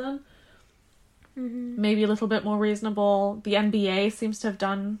this season, maybe a little bit more reasonable. The NBA seems to have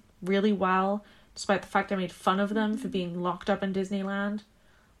done really well, despite the fact I made fun of them for being locked up in Disneyland.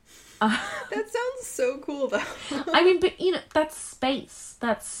 That sounds so cool, though. I mean, but, you know, that's space.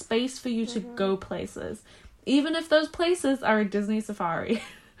 That's space for you to go places. Even if those places are a Disney safari.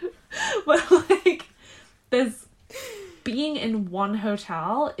 But, like, being in one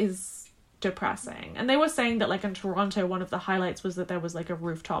hotel is depressing. And they were saying that, like, in Toronto, one of the highlights was that there was, like, a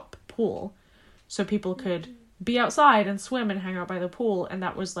rooftop pool. So people could be outside and swim and hang out by the pool. And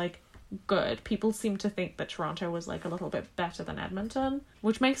that was, like, good. People seem to think that Toronto was like a little bit better than Edmonton,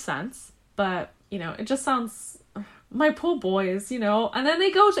 which makes sense, but you know, it just sounds, my poor boys, you know. And then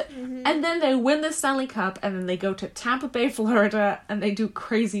they go to and then they win the Stanley Cup, and then they go to Tampa Bay, Florida, and they do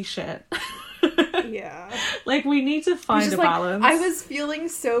crazy shit. Like, we need to find a balance. I was feeling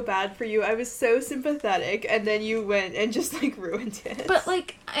so bad for you. I was so sympathetic, and then you went and just like ruined it. But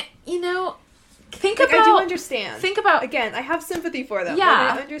like, you know, I do understand. Think about... Again, I have sympathy for them. Yeah.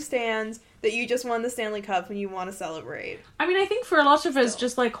 Like, I understand that you just won the Stanley Cup and you want to celebrate. I mean, I think for a lot of us,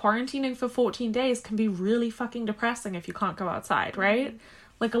 just, like, quarantining for 14 days can be really fucking depressing if you can't go outside, right?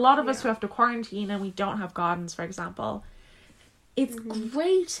 Like, a lot of us who have to quarantine and we don't have gardens, for example, it's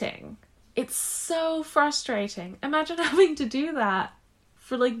grating. It's so frustrating. Imagine having to do that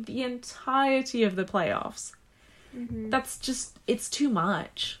for, like, the entirety of the playoffs. That's just... It's too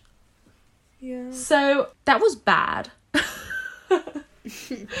much. Yeah. So that was bad.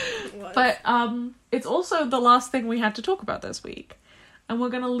 But it's also the last thing we had to talk about this week. And we're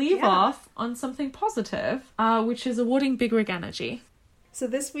going to leave off on something positive, which is awarding Big Rig Energy. So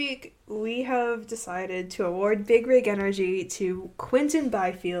this week we have decided to award Big Rig Energy to Quinton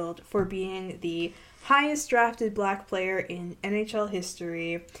Byfield for being the highest drafted black player in NHL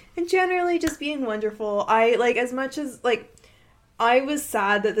history, and generally just being wonderful. I was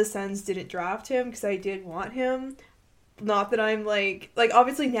sad that the Sens didn't draft him, because I did want him. Not that I'm, like,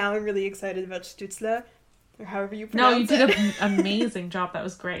 obviously now I'm really excited about Stützle, or however you pronounce it. No, you did an amazing job. That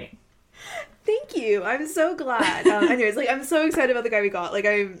was great. Thank you. I'm so glad. Anyways, like, I'm so excited about the guy we got. Like,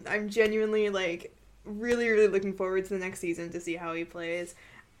 I'm genuinely, like, really, really looking forward to the next season to see how he plays.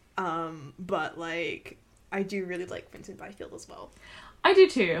 But, like, I do really like Quinton Byfield as well. I do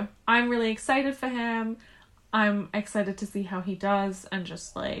too. I'm really excited for him. I'm excited to see how he does, and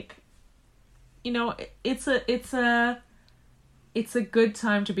just like, you know, it's a good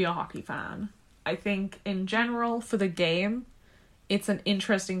time to be a hockey fan. I think in general for the game, it's an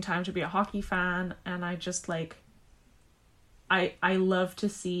interesting time to be a hockey fan, and I just like, I love to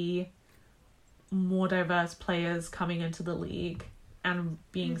see more diverse players coming into the league and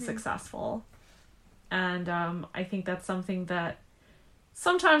being successful. And I think that's something that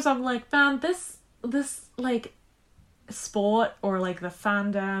sometimes I'm like, man, this like sport or like the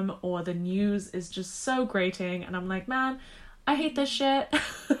fandom or the news is just so grating, and I'm like, man, I hate this shit.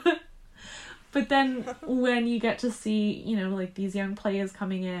 But then when you get to see, you know, like these young players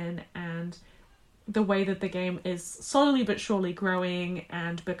coming in, and the way that the game is slowly but surely growing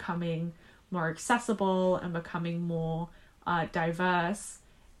and becoming more accessible and becoming more diverse,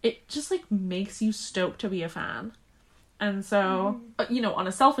 it just like makes you stoked to be a fan. And so, you know, on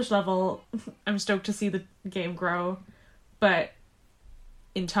a selfish level, I'm stoked to see the game grow. But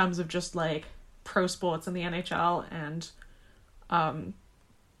in terms of just like pro sports in the NHL and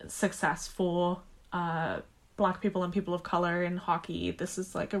success for Black people and people of color in hockey, this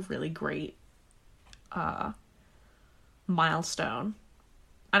is like a really great milestone.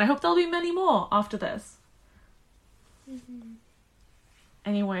 And I hope there'll be many more after this. Mm-hmm.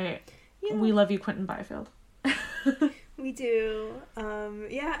 Anyway, Yeah. we love you, Quentin Byfield. We do.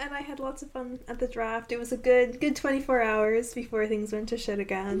 Yeah, and I had lots of fun at the draft. It was a good 24 hours before things went to shit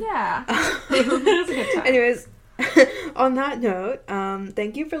again. Yeah. It was a good time. Anyways, on that note,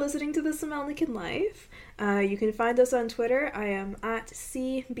 thank you for listening to This Amalnican Life. You can find us on Twitter. I am at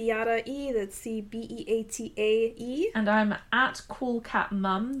CBeataE, that's CBeataE. And I'm at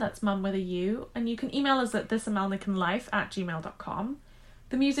CoolCatMum, that's mum with a U. And you can email us at thisamalnicanlife@gmail.com.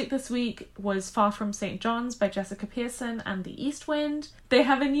 The music this week was Far From St. John's by Jessica Pearson and The East Wind. They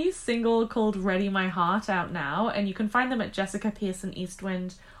have a new single called Ready My Heart out now, and you can find them at Jessica Pearson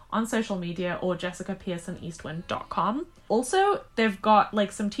Eastwind on social media or jessicapearsoneastwind.com. Also, they've got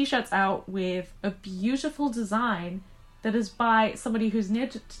like some t-shirts out with a beautiful design that is by somebody who's near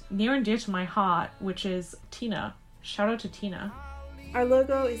and dear to my heart, which is Tina. Shout out to Tina. Our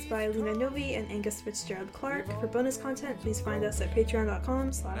logo is by Luna Novi and Angus Fitzgerald Clark. For bonus content, please find us at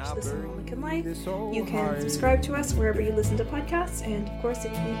patreon.com/thisamalnicanlife. You can subscribe to us wherever you listen to podcasts, and of course,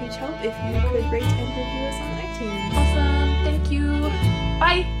 it would be a huge help if you could rate and review us on iTunes. Awesome. Thank you.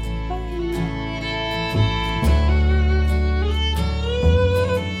 Bye.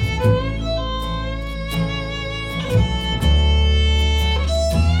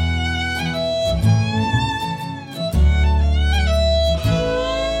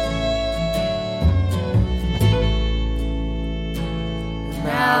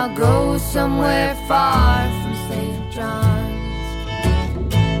 Now go somewhere far from St. John's.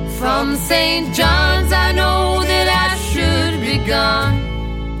 From St. John's I know that I should be gone.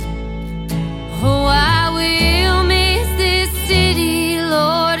 Oh, I will miss this city,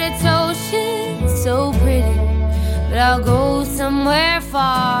 Lord, it's ocean so pretty. But I'll go somewhere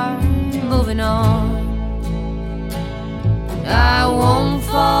far, moving on. I won't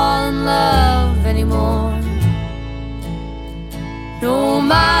fall in love anymore. No,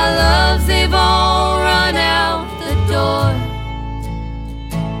 my loves, they've all run out the door.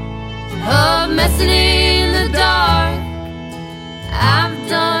 Of messing in the dark, I've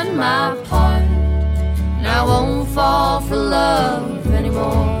done my part, and I won't fall for love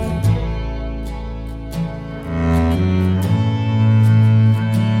anymore.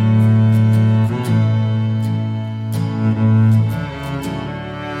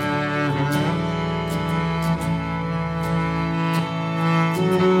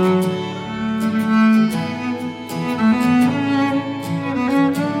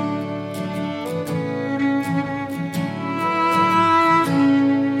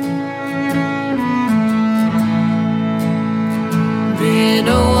 Been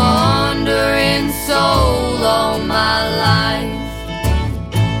a wandering soul all my life.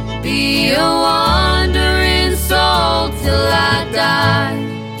 Be a wandering soul till I die.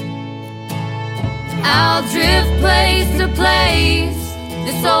 I'll drift place to place,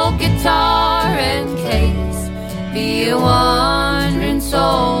 this old guitar and case. Be a wandering soul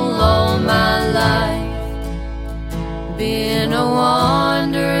all my life. Been a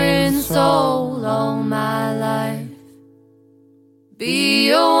wandering soul all my life. Be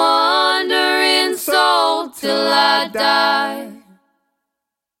a wandering soul till I die.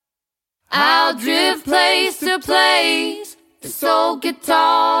 I'll drift place to place, this old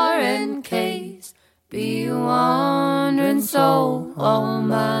guitar and case. Be a wandering soul all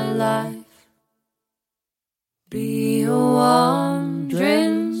my life. Be a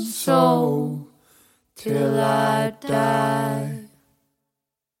wandering soul till I die.